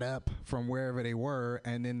they got up from wherever they were,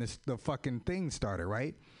 and then the fucking thing started,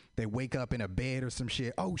 right? They wake up in a bed or some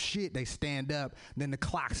shit. Oh shit, they stand up. Then the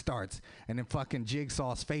clock starts. And then fucking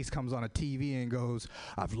Jigsaw's face comes on a TV and goes,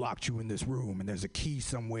 I've locked you in this room and there's a key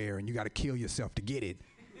somewhere and you got to kill yourself to get it.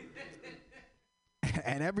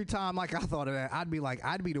 And every time like I thought of that, I'd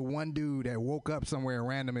be the one dude that woke up somewhere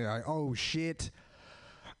randomly like, oh shit,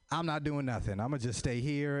 I'm not doing nothing. I'm going to just stay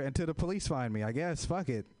here until the police find me, I guess. Fuck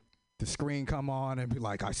it. The screen come on and be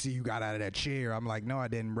like, I see you got out of that chair. I'm like, no, I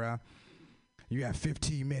didn't, bruh. You have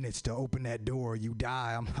 15 minutes to open that door. You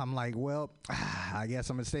die. I'm like, well, I guess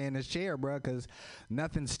I'm going to stay in this chair, bro, because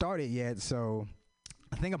nothing started yet. So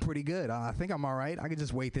I think I'm pretty good. I think I'm all right. I could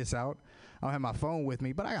just wait this out. I don't have my phone with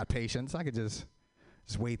me, but I got patience. I could just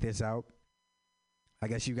wait this out. I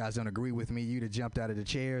guess you guys don't agree with me. You'd have jumped out of the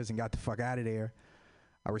chairs and got the fuck out of there.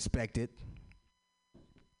 I respect it.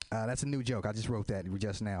 That's a new joke. I just wrote that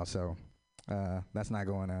just now. So that's not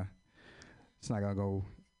going to, it's not going to go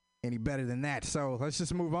any better than that. So let's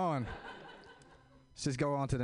just move on. Let's just go on to the